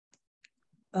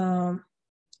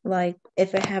 Like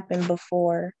if it happened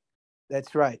before.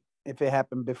 That's right. If it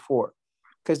happened before.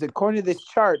 Because according to this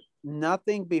chart,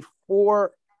 nothing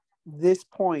before this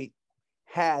point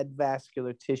had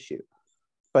vascular tissue.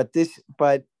 But this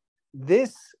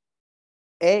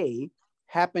A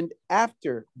happened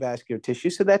after vascular tissue,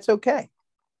 so that's okay.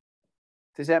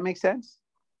 Does that make sense?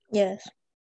 Yes.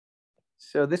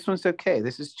 So this one's okay.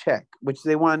 This is check, which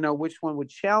they want to know which one would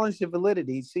challenge the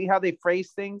validity. See how they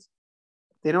phrase things?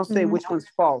 They don't say which one's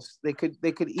false. They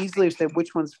could easily say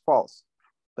which one's false,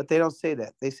 but they don't say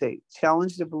that. They say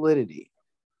challenge the validity.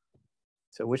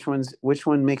 So which one of these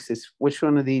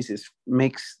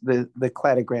makes the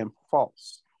cladogram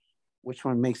false? Which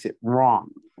one makes it wrong,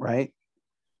 right?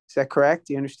 Is that correct?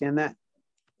 Do you understand that?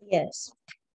 Yes.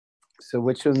 So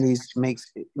which one of these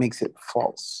makes it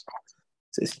false?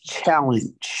 It says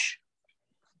challenge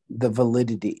the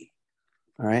validity.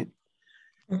 All right.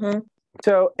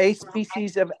 So a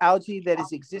species of algae that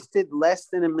has existed less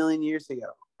than 1 million years ago.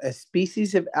 A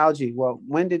species of algae. Well,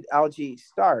 when did algae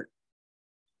start?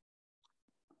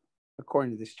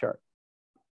 According to this chart.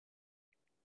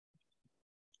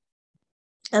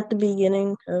 At the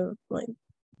beginning of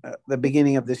the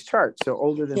beginning of this chart. So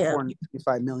older than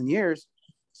 455 million years.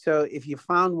 So if you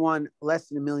found one less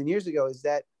than 1 million years ago, is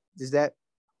that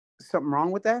something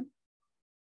wrong with that?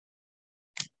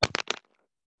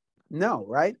 No,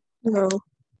 right? No,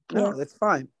 that's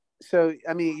fine. So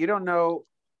I mean, you don't know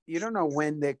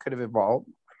when they could have evolved,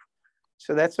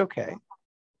 so that's okay.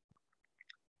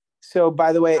 So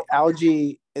by the way,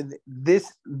 algae,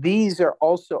 these are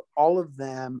also, all of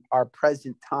them are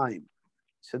present time.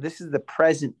 So this is the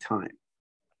present time.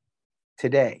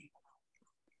 Today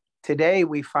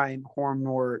we find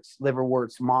hornworts,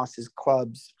 liverworts, mosses,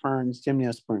 clubs, ferns,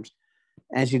 gymnosperms.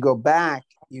 As you go back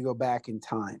in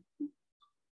time.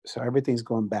 So everything's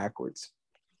going backwards,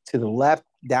 to the left,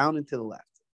 down and to the left,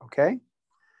 okay?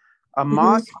 A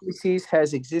moss species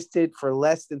has existed for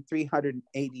less than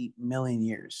 380 million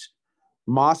years.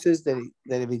 Mosses that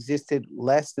have existed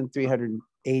less than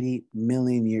 380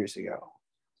 million years ago.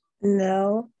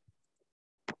 No.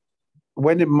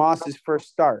 When did mosses first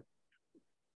start?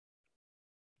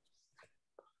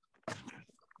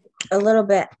 A little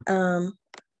bit.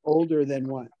 Older than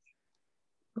what?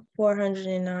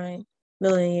 409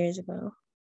 million years ago.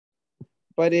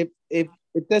 But if it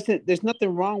doesn't, there's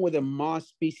nothing wrong with a moss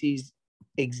species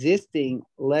existing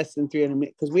less than 300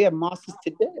 million, because we have mosses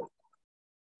today.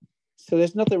 So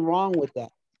there's nothing wrong with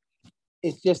that.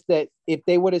 It's just that if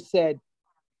they would have said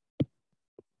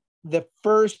the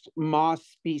first moss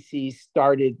species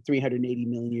started 380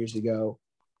 million years ago,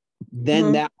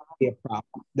 then that would be a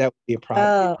problem. That would be a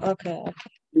problem. Oh, okay.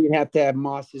 You'd have to have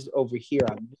mosses over here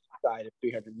on this side of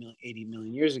 380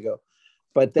 million years ago.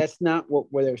 But that's not what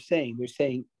they're saying. They're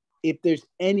saying if there's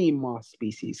any moss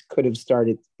species could have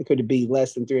started, it could be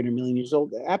less than 300 million years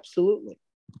old. Absolutely.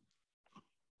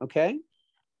 Okay.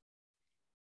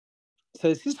 So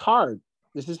this is hard.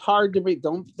 This is hard to read.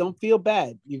 Don't feel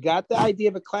bad. You got the idea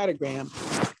of a cladogram.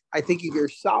 I think you're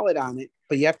solid on it,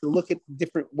 but you have to look at the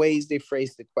different ways they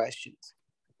phrase the questions.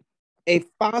 A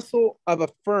fossil of a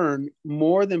fern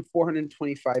more than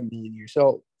 425 million years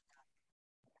old.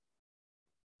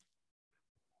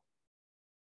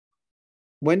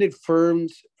 When did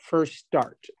ferns first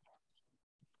start?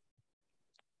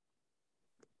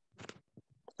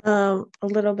 A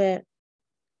little bit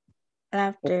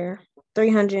after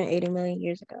 380 million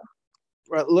years ago.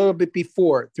 a little bit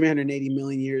before 380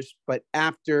 million years, but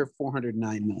after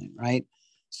 409 million, right?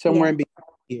 Somewhere in between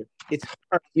here. It's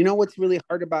hard. You know what's really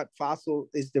hard about fossil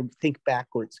is to think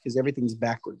backwards because everything's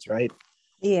backwards, right?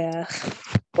 Yeah.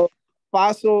 So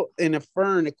fossil in a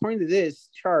fern, according to this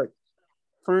chart,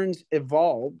 ferns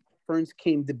evolved, ferns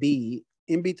came to be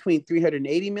in between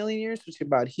 380 million years, which is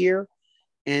about here,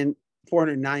 and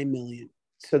 409 million.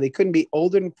 So they couldn't be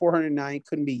older than 409,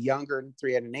 couldn't be younger than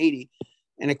 380.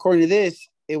 And according to this,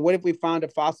 what if we found a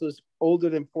fossil is older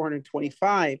than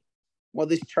 425? Well,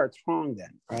 this chart's wrong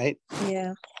then, right?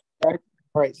 Yeah. All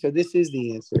right, so this is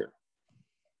the answer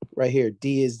right here.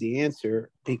 D is the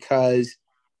answer because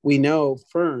we know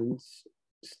ferns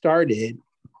started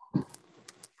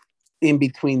in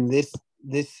between this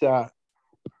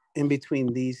in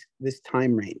between this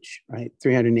time range, right?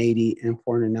 380 and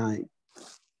 409.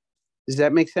 Does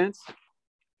that make sense?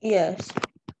 Yes.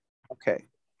 Okay.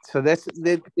 So that's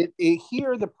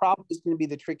here the problem is going to be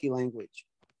the tricky language.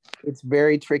 It's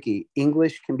very tricky.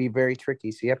 English can be very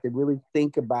tricky. So you have to really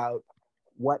think about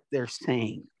what they're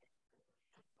saying.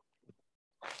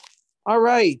 All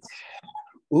right.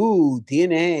 Ooh,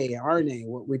 DNA, RNA,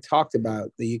 what we talked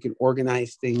about, that you can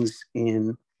organize things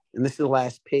in. And this is the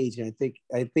last page. And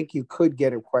I think you could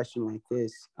get a question like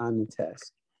this on the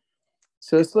test.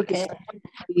 So let's look at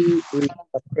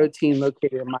a protein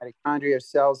located in mitochondria of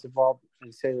cells evolved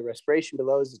in cellular respiration.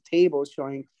 Below is a table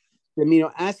showing the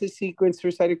amino acid sequence for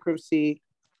cytochrome C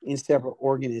in several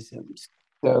organisms.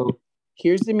 So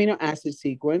here's the amino acid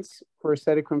sequence for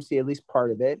cytochrome C, at least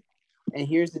part of it. And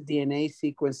here's the DNA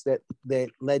sequence that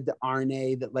led to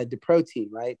RNA, that led to protein,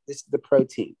 right? This is the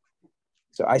protein.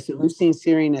 So isoleucine,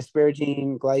 serine,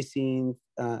 asparagine, glycine,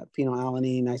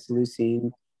 phenylalanine,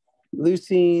 isoleucine,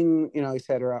 leucine, et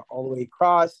cetera, all the way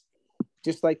across,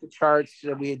 just like the charts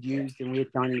that we had used and we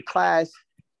had done in class.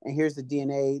 And here's the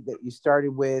DNA that you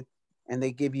started with, and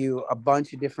they give you a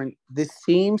bunch of different, the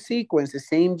same sequence, the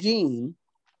same gene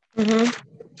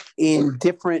in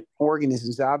different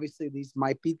organisms. Obviously, these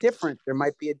might be different. There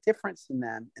might be a difference in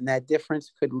them, and that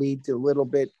difference could lead to a little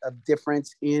bit of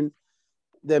difference in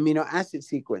the amino acid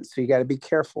sequence. So you got to be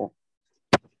careful.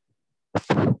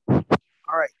 All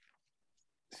right.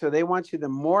 So they want you, the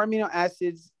more amino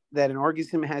acids that an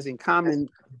organism has in common,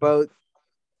 both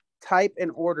type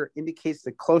and order indicates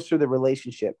the closer the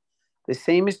relationship. The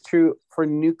same is true for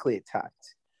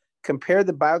nucleotides. Compare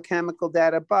the biochemical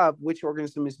data above, which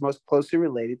organism is most closely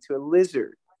related to a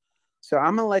lizard. So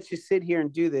I'm gonna let you sit here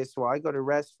and do this while I go to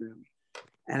restroom.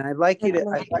 And I'd like you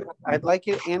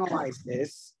to analyze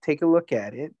this, take a look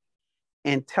at it,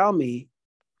 and tell me,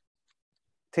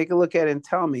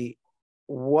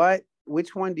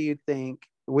 which one do you think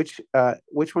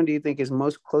is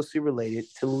most closely related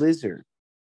to lizard?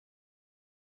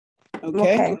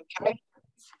 Okay.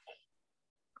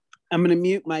 I'm gonna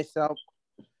mute myself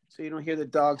so you don't hear the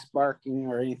dogs barking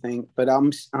or anything, but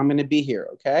I'm gonna be here,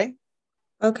 okay?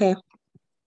 Okay.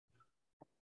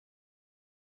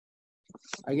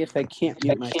 I guess I can't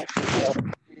mute myself.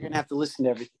 You're gonna have to listen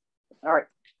to everything. All right.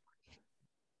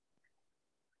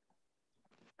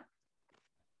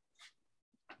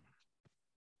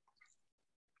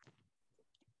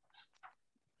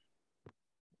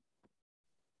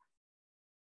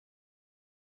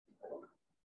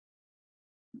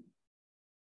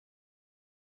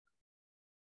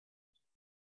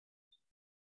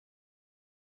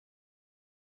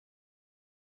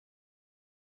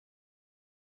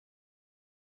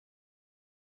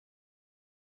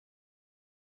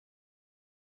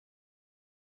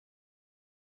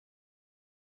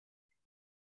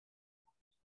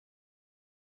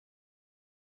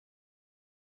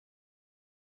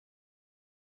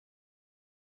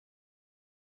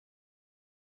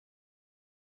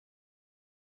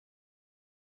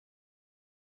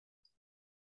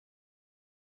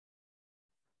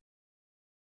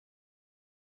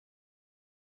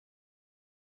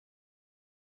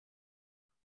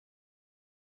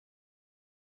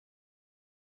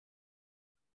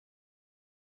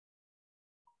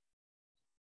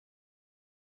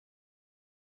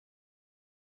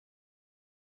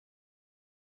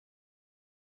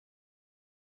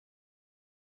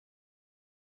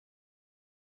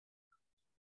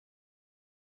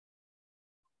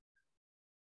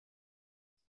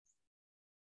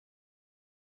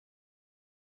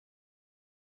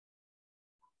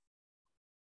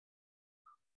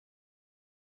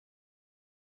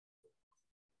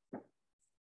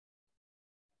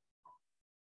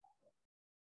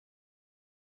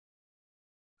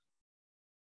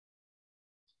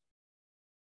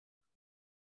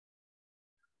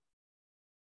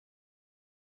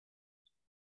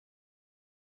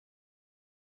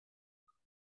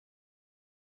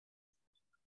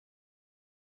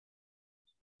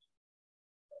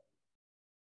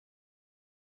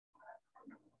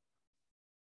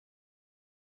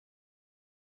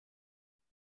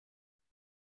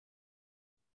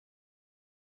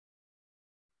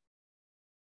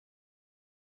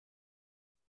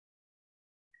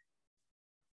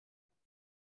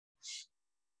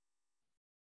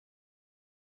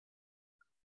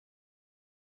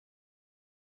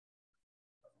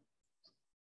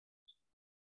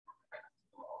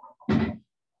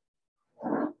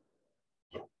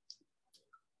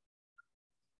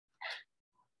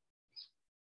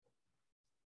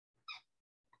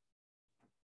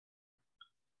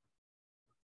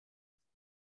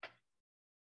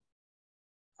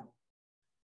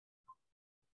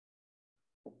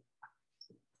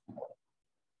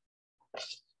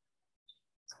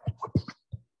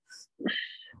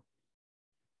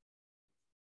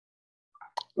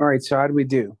 All right, so how do we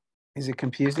do? Is it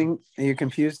confusing? Are you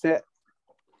confused yet?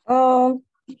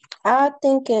 I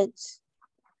think it's,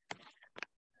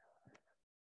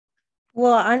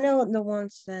 well, I know the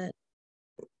ones that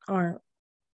aren't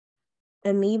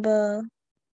amoeba,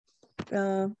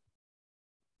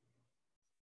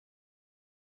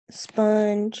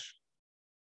 sponge,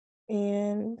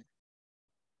 and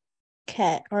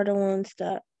cat are the ones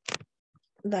that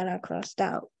I crossed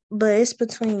out. But it's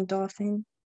between dolphin,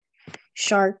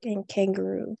 shark, and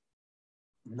kangaroo.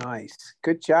 Nice.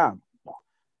 Good job.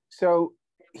 So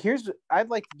I'd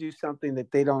like to do something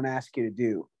that they don't ask you to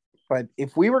do. But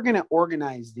if we were going to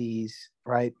organize these,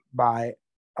 right, by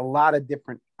a lot of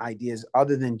different ideas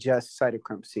other than just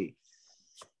cytochrome C,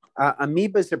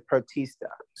 amoebas are protista,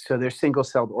 so they're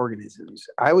single-celled organisms.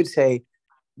 I would say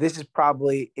this is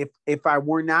probably, if I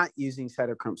were not using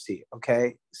cytochrome C,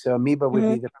 okay, so amoeba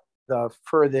would be the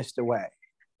furthest away.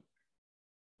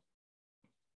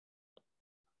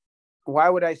 Why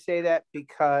would I say that?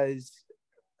 Because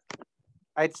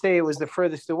I'd say it was the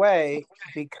furthest away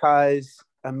because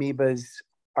amoebas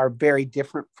are very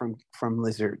different from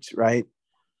lizards, right?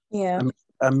 Yeah.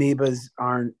 Amoebas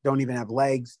don't even have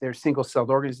legs. They're single-celled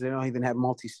organisms. They don't even have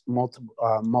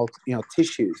multiple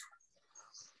tissues.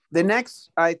 The next,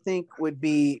 I think, would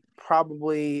be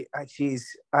probably,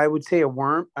 I would say a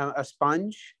worm, a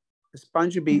sponge. A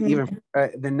sponge would be even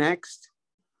the next.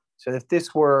 So if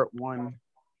this were 1,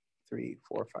 3,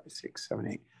 4, 5, 6, 7,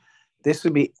 8, this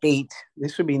would be 8.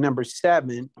 This would be number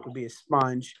 7. Would be a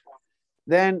sponge.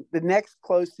 Then the next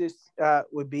closest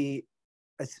would be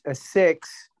a 6.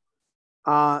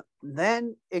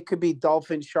 Then it could be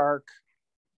dolphin, shark,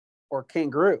 or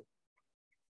kangaroo.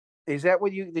 Is that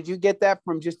what did you get that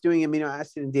from just doing amino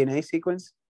acid and DNA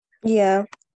sequence? Yeah.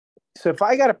 So if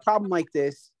I got a problem like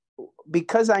this,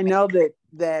 because I know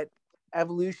that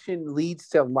evolution leads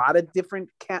to a lot of different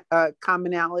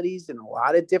commonalities and a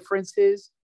lot of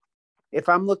differences, if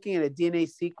I'm looking at a DNA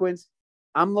sequence,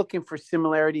 I'm looking for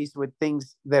similarities with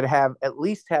things that at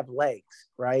least have legs,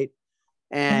 right?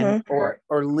 And or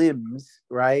limbs,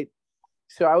 right?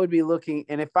 So I would be looking,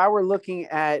 and if I were looking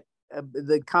at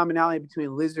the commonality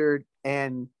between lizard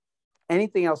and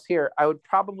anything else here, I would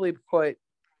probably put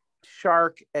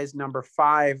shark as number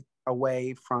 5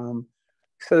 away from.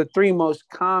 So the 3 most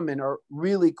common are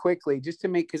really quickly, just to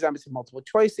make, because it's a multiple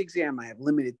choice exam, I have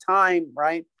limited time,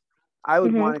 right? I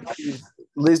would want to choose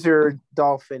lizard,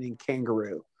 dolphin, and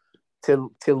kangaroo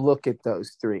to look at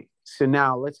those 3. So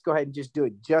now let's go ahead and just do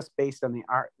it just based on the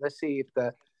art. Let's see if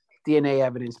the DNA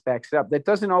evidence backs it up. That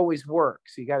doesn't always work,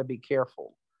 so you got to be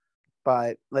careful.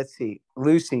 But let's see.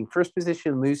 Leucine, first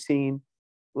position, leucine.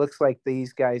 Looks like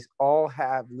these guys all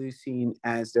have leucine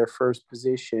as their first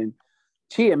position.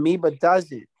 Gee, amoeba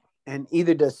doesn't, and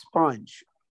either does sponge,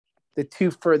 the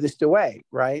 2 furthest away,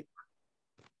 right?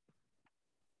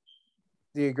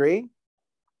 Do you agree?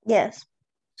 Yes.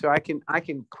 So I can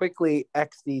quickly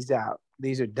X these out.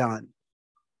 These are done.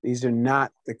 These are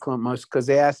not the most, because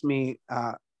they asked me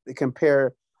to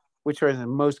compare which are the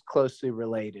most closely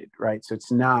related, right? So it's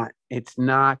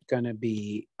not going to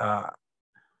be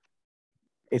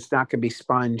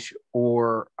sponge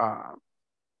or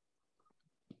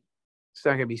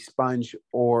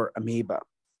amoeba.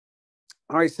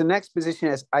 All right, so next position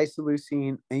is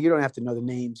isoleucine, and you don't have to know the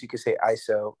names. You can say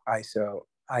iso, iso,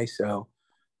 iso,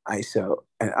 iso,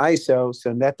 and iso.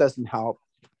 So that doesn't help.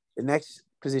 The next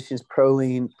position is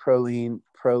proline, proline,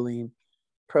 proline,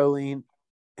 proline,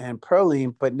 and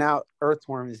proline. But now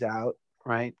earthworm is out,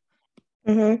 right?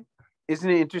 Isn't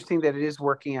it interesting that it is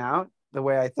working out the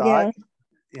way I thought?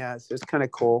 Yeah, so it's kind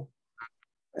of cool.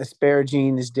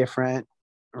 Asparagine is different,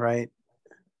 right?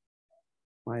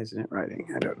 Why isn't it writing?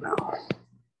 I don't know.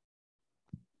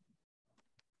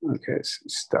 Okay, it's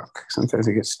stuck. Sometimes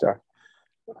it gets stuck.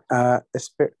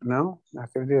 No,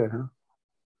 not gonna do it, huh?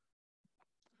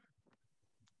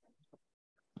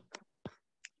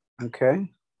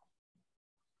 Okay.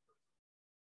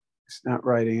 It's not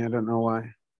writing. I don't know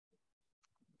why.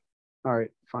 All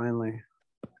right, finally.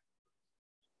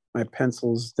 My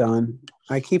pencil's done.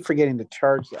 I keep forgetting to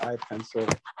charge the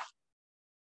iPencil.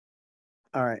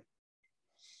 All right.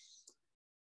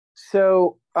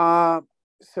 So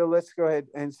let's go ahead.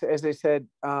 And so, as I said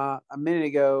a minute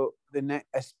ago,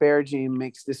 asparagine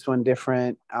makes this one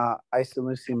different.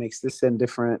 Isoleucine makes this one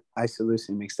different.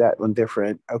 Isoleucine makes that one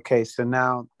different. Okay, so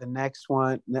now the next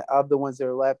one of the ones that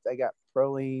are left, I got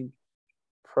proline,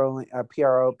 PRO,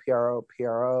 PRO,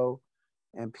 PRO,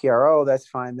 and PRO. That's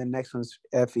fine. The next one's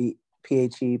FE,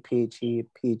 PHE, PHE,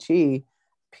 PHE,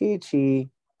 PHE,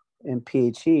 and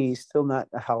PHE. Still not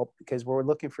a help because we're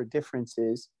looking for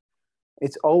differences.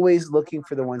 It's always looking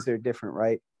for the ones that are different,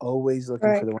 right? Always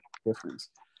looking for the ones that are different.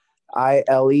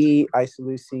 ILE,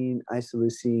 isoleucine,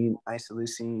 isoleucine,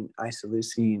 isoleucine,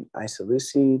 isoleucine,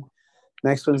 isoleucine.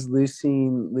 Next one's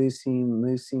leucine, leucine,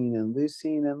 leucine, and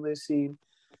leucine, and leucine.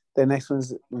 The next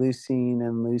one's leucine,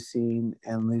 and leucine,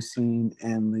 and leucine,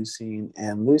 and leucine,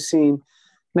 and leucine.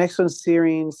 Next one's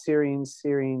serine, serine,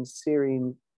 serine,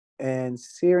 serine, and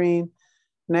serine.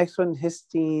 Next one,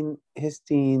 histine,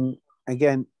 histine.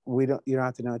 Again, you don't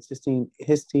have to know it's histine,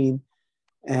 histine,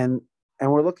 and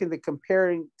we're looking at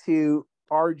comparing to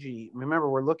arginine. Remember,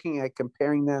 we're looking at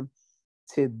comparing them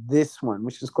to this one,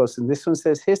 which is close. And this one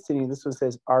says histamine, this one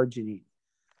says arginine.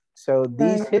 So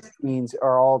these histamines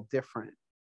are all different.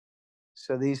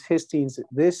 So these histines,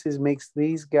 makes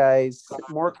these guys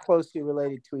more closely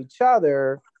related to each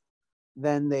other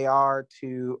than they are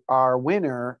to our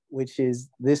winner, which is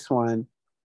this one.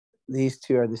 These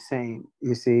two are the same,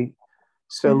 you see.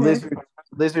 So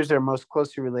lizards are most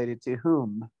closely related to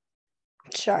whom?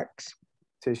 Sharks.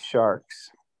 To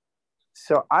sharks.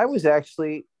 So I was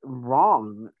actually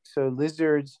wrong. So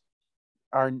lizards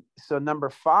are, so number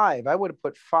 5, I would have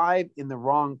put 5 in the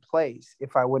wrong place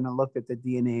if I wouldn't have looked at the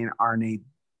DNA and RNA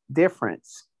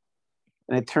difference.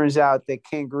 And it turns out that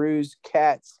kangaroos,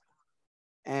 cats,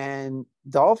 and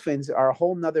dolphins are a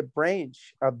whole nother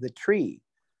branch of the tree,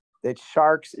 that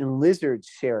sharks and lizards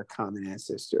share a common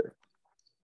ancestor.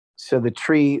 So the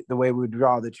tree, the way we would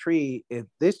draw the tree, if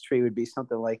this tree would be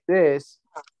something like this,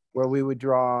 where we would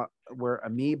draw, where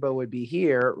amoeba would be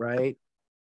here, right?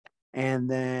 And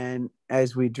then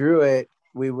as we drew it,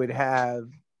 we would have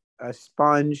a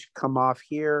sponge come off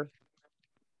here.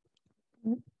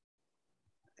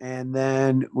 And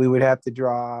then we would have to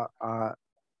draw a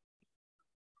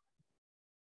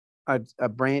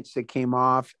branch that came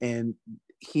off, and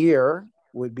here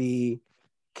would be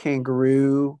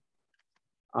kangaroo,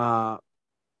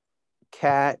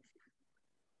 cat,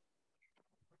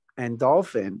 and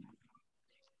dolphin,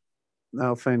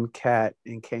 cat,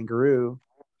 and kangaroo.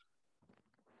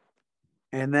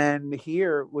 And then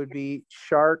here would be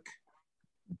shark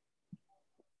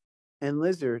and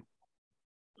lizard.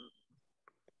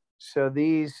 So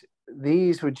these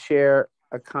would share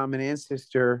a common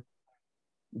ancestor,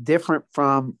 different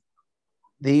from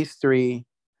these 3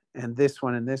 and this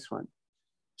one and this one.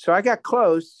 So I got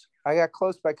close.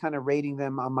 By kind of rating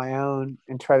them on my own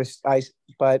and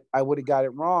but I would have got it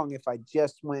wrong if I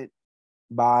just went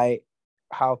by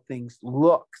how things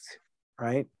looked,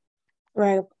 right?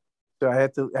 Right. So I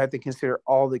had to consider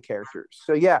all the characters.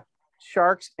 So yeah,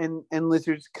 sharks and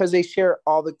lizards, because they share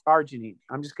all the arginine.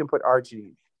 I'm just gonna put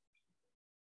arginine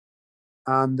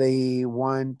on the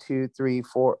 1, 2, 3,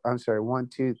 4. I'm sorry, 1,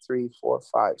 2, 3, 4,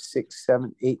 5, 6,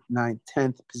 7, 8, 9,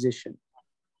 10th position,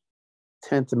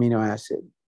 10th amino acid.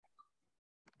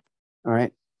 All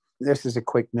right, this is a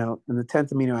quick note. In the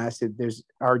 10th amino acid, there's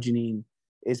arginine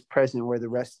is present where the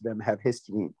rest of them have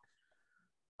histamine.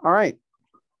 All right.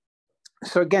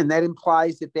 So again, that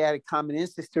implies that they had a common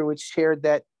ancestor which shared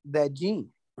that gene,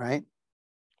 right?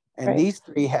 And these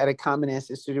 3 had a common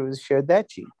ancestor which shared that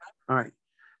gene. All right.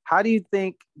 How do you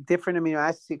think different amino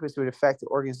acid sequences would affect the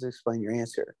organs to explain your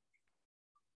answer?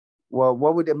 Well,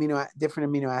 what would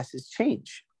different amino acids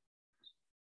change?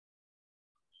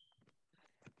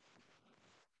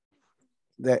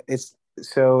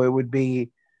 So it would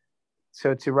be,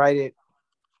 so to write it,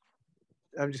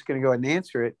 I'm just going to go ahead and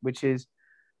answer it, which is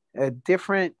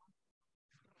different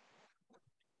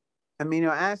amino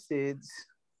acids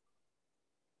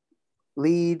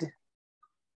lead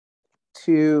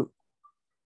to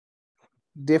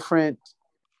different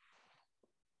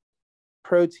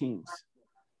proteins.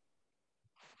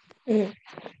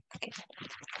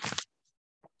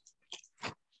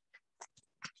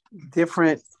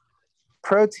 Different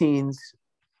proteins.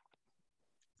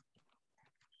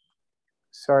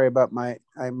 Sorry about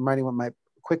I'm writing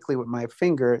quickly with my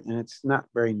finger, and it's not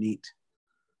very neat.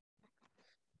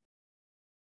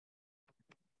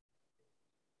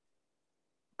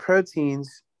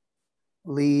 Proteins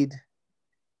lead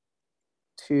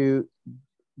to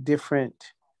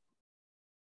different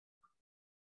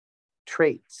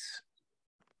traits.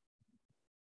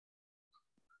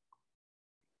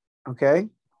 Okay,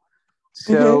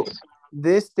 so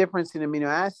this difference in amino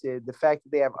acid, the fact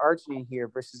that they have arginine here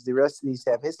versus the rest of these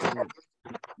have histamine,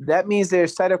 that means their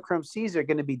cytochrome Cs are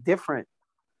going to be different.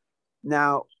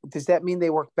 Now, does that mean they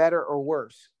work better or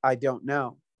worse? I don't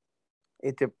know.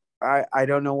 I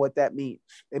don't know what that means.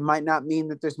 It might not mean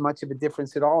that there's much of a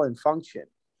difference at all in function,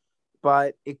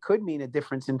 but it could mean a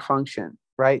difference in function,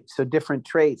 right? So different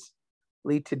traits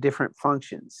lead to different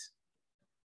functions.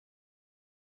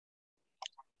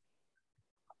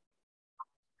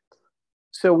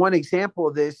 So one example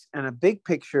of this and a big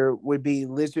picture would be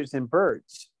lizards and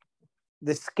birds.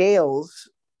 The scales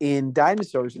in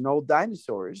dinosaurs, in old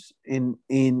dinosaurs, in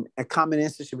a common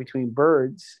ancestor between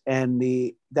birds and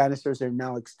the dinosaurs that are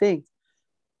now extinct,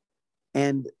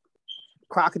 and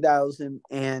crocodiles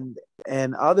and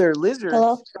other lizards.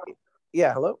 Hello?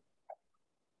 Yeah, hello?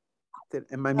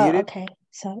 Am I muted? Okay.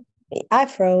 So I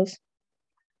froze.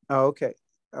 Oh, okay.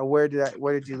 Where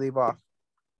did you leave off?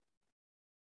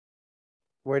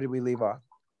 Where did we leave off?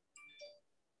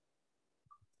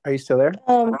 Are you still there?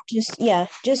 Just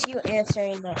you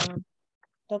answering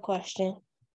the question.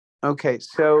 Okay,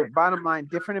 so bottom line,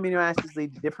 different amino acids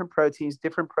lead to different proteins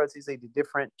lead to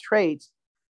different traits,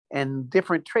 and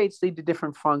different traits lead to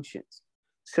different functions.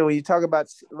 So when you talk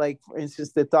about, like, for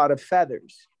instance, the thought of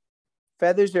feathers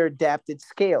are adapted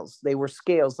scales. They were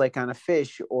scales like on a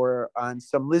fish or on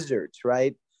some lizards,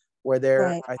 right? Where they're,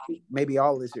 Right. I think maybe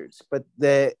all lizards, but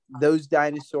those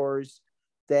dinosaurs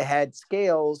that had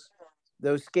scales,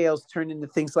 those scales turned into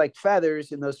things like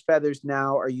feathers, and those feathers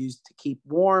now are used to keep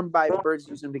warm. Birds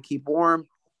use them to keep warm,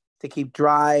 to keep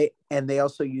dry, and they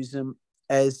also use them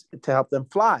as to help them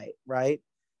fly, right?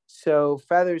 So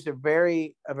feathers are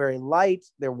very light.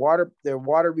 They're water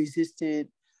resistant.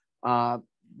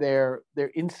 They're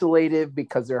insulative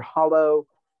because they're hollow.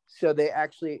 So they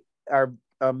actually are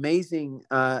amazing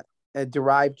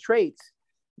derived traits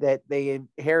that they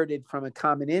inherited from a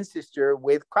common ancestor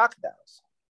with crocodiles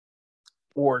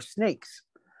or snakes.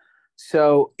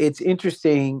 So it's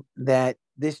interesting that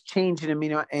this change in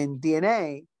amino and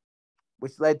DNA,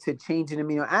 which led to change in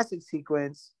amino acid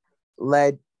sequence,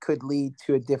 could lead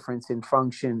to a difference in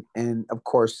function, and of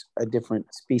course a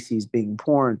different species being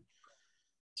born.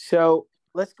 So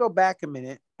let's go back a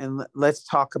minute and let's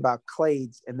talk about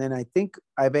clades. And then I think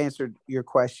I've answered your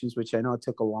questions, which I know it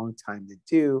took a long time to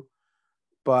do,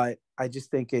 but I just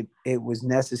think it was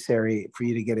necessary for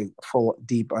you to get a full,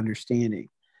 deep understanding.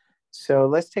 So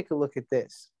let's take a look at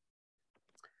this.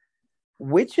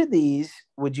 Which of these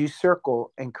would you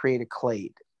circle and create a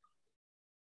clade?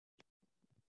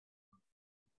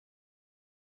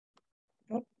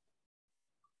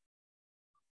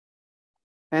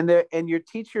 And your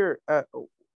teacher,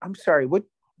 I'm sorry, which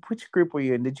group were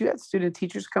you in? Did you have student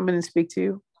teachers come in and speak to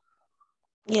you?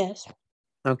 Yes.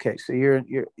 Okay, so your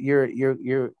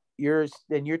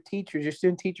teachers, your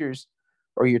student teachers,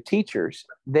 or your teachers,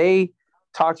 they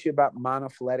talk to you about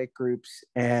monophyletic groups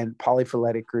and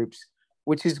polyphyletic groups,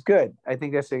 which is good. I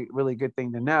think that's a really good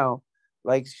thing to know.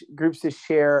 Like groups that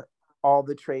share all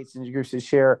the traits, and groups that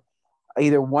share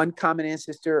either one common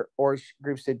ancestor, or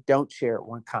groups that don't share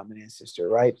one common ancestor,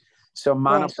 right? So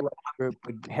monophyletic group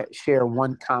would share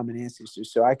one common ancestor.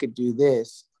 So I could do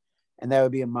this, and that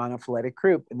would be a monophyletic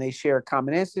group, and they share a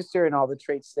common ancestor, and all the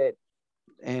traits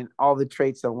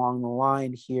along the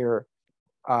line here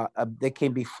that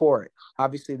came before it.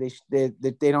 Obviously,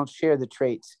 they don't share the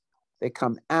traits that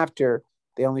come after.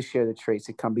 They only share the traits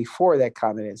that come before that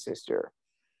common ancestor.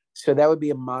 So that would be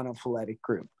a monophyletic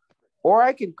group. Or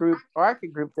I could group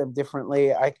them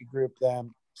differently. I could group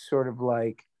them sort of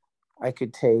like, I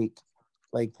could take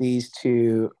like these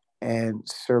two and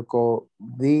circle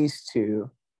these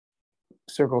two,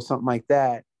 circle something like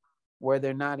that, where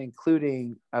they're not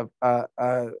including a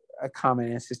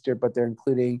common ancestor, but they're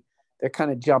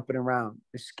kind of jumping around.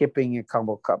 They're skipping a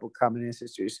couple common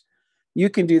ancestors.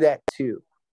 You can do that too.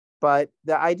 But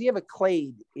the idea of a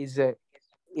clade is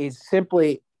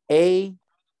simply a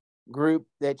group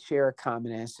that share a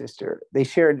common ancestor. They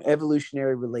share an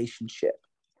evolutionary relationship.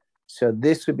 So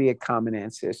this would be a common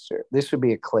ancestor. This would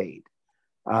be a clade.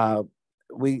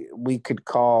 We could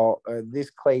call this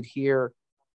clade here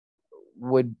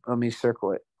would, let me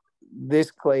circle it. This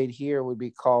clade here would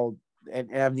be called an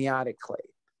amniotic clade.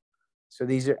 So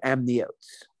these are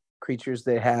amniotes, creatures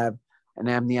that have an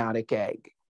amniotic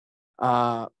egg.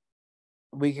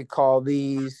 We could call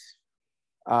these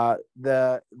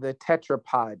the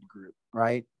tetrapod group,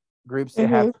 right? Groups that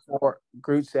have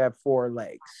four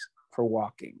legs for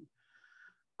walking.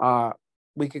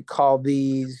 We could call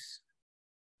these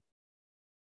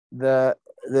the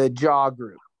jaw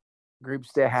group,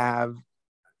 groups that have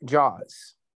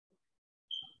jaws.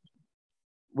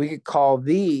 we could call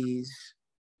these,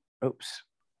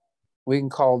 we can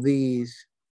call these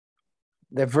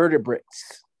the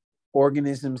vertebrates,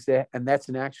 organisms that, and that's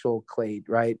an actual clade,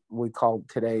 right? We call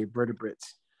today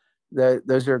vertebrates.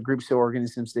 Those are groups of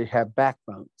organisms that have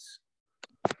backbones.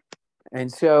 And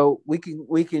so we can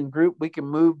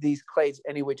move these clades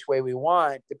any which way we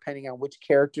want, depending on which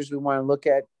characters we want to look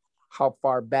at, how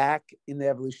far back in the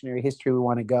evolutionary history we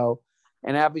want to go.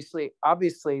 And obviously,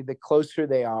 the closer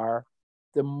they are,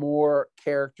 the more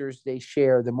characters they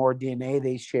share, the more DNA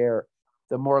they share,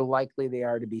 the more likely they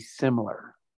are to be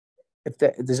similar.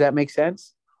 Does that make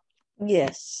sense?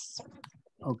 Yes.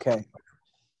 Okay.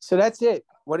 So that's it.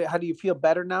 How do you feel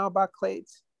better now about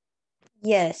clades?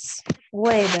 Yes.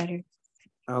 Way better.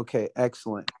 Okay,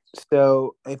 excellent.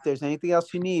 So if there's anything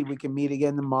else you need, we can meet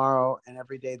again tomorrow and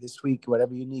every day this week.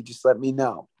 Whatever you need, just let me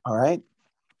know. All right?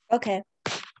 Okay.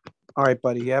 All right,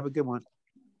 buddy. You have a good one.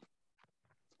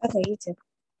 Okay, you too.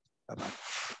 Bye-bye.